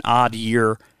been such an odd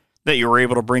year that you were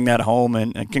able to bring that home,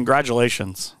 and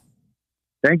congratulations.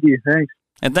 Thank you. Thanks.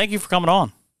 And thank you for coming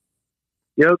on.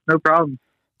 Yep, no problem.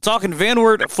 Talking Van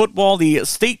Wert football, the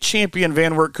state champion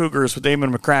Van Wert Cougars with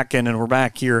Damon McCracken, and we're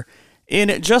back here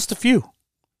in just a few.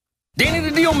 Danny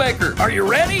the Deal Maker, are you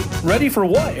ready? Ready for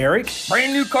what, Eric?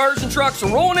 Brand new cars and trucks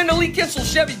are rolling into Lee Kinsel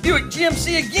Chevy Buick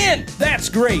GMC again. That's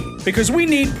great, because we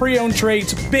need pre-owned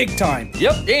trades big time.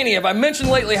 Yep, Danny, have I mentioned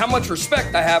lately how much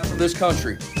respect I have for this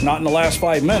country? Not in the last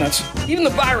 5 minutes. Even the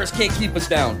virus can't keep us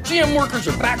down. GM workers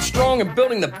are back strong and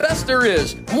building the best there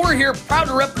is. And we're here proud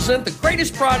to represent the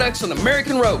greatest products on the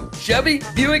American road, Chevy,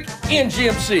 Buick, and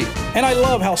GMC. And I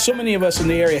love how so many of us in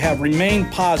the area have remained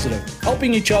positive,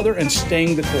 helping each other and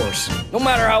staying the course. No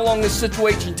matter how long this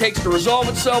situation takes to resolve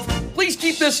itself, please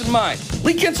keep this in mind.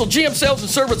 Lee Kinsel GM Sales and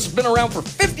Service has been around for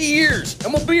 50 years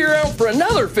and will be around for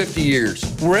another 50 years.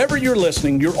 Wherever you're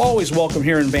listening, you're always welcome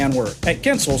here in Van Wert. At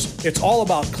Kinsel's, it's all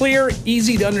about clear,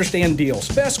 easy-to-understand deals,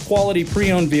 best quality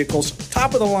pre-owned vehicles,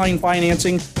 top-of-the-line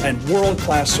financing, and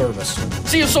world-class service.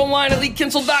 See us online at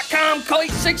LeeKinsel.com. Call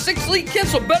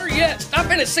 866-LEE-KINSEL. Better yet, stop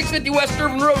in at 650 West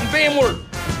Irvin Road in Van Wert.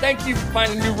 Thank you for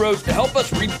finding new roads to help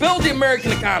us rebuild the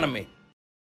American economy.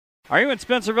 Are you in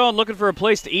Spencerville and looking for a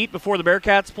place to eat before the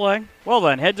Bearcats play? Well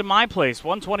then, head to my place,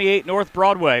 128 North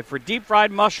Broadway, for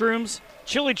deep-fried mushrooms,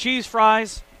 chili cheese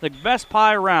fries, the best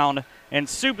pie around, and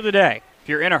soup of the day. If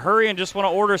you're in a hurry and just want to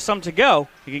order some to go,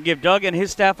 you can give Doug and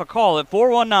his staff a call at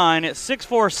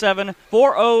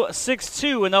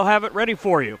 419-647-4062, and they'll have it ready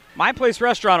for you. My Place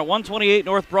Restaurant at 128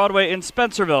 North Broadway in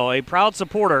Spencerville, a proud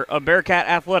supporter of Bearcat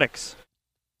Athletics.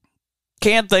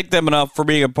 Can't thank them enough for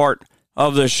being a part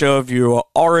of this show. If you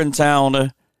are in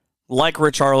town, like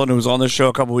Rich Harlan, who was on this show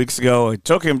a couple weeks ago, I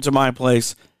took him to my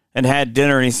place and had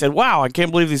dinner, and he said, wow, I can't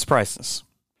believe these prices.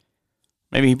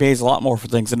 Maybe he pays a lot more for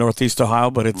things in Northeast Ohio,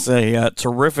 but it's a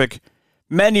terrific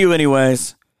menu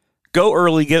anyways. Go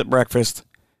early, get breakfast,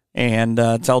 and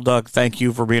tell Doug thank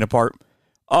you for being a part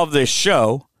of this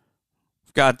show.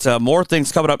 We've got more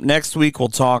things coming up next week. We'll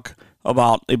talk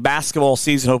about the basketball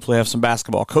season, hopefully have some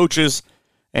basketball coaches,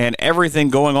 and everything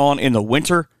going on in the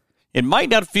winter. It might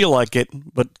not feel like it,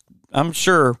 but I'm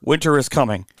sure winter is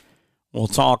coming. We'll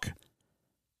talk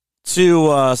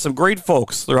to some great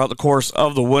folks throughout the course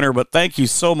of the winter, but thank you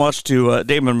so much to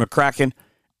Damon McCracken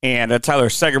and Tyler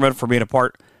Segerman for being a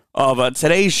part of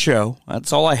today's show.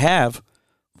 That's all I have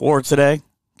for today.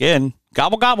 Again,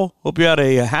 gobble, gobble. Hope you had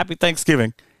a happy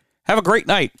Thanksgiving. Have a great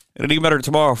night, and it'll be better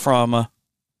tomorrow from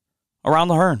Around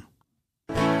the Hearn.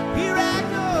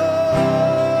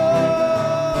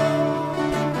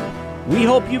 We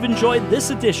hope you've enjoyed this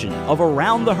edition of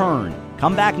Around the Hearn.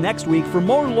 Come back next week for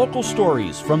more local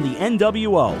stories from the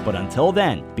NWO. But until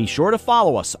then, be sure to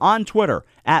follow us on Twitter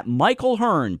at Michael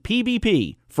Hearn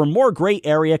PBP for more great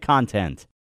area content.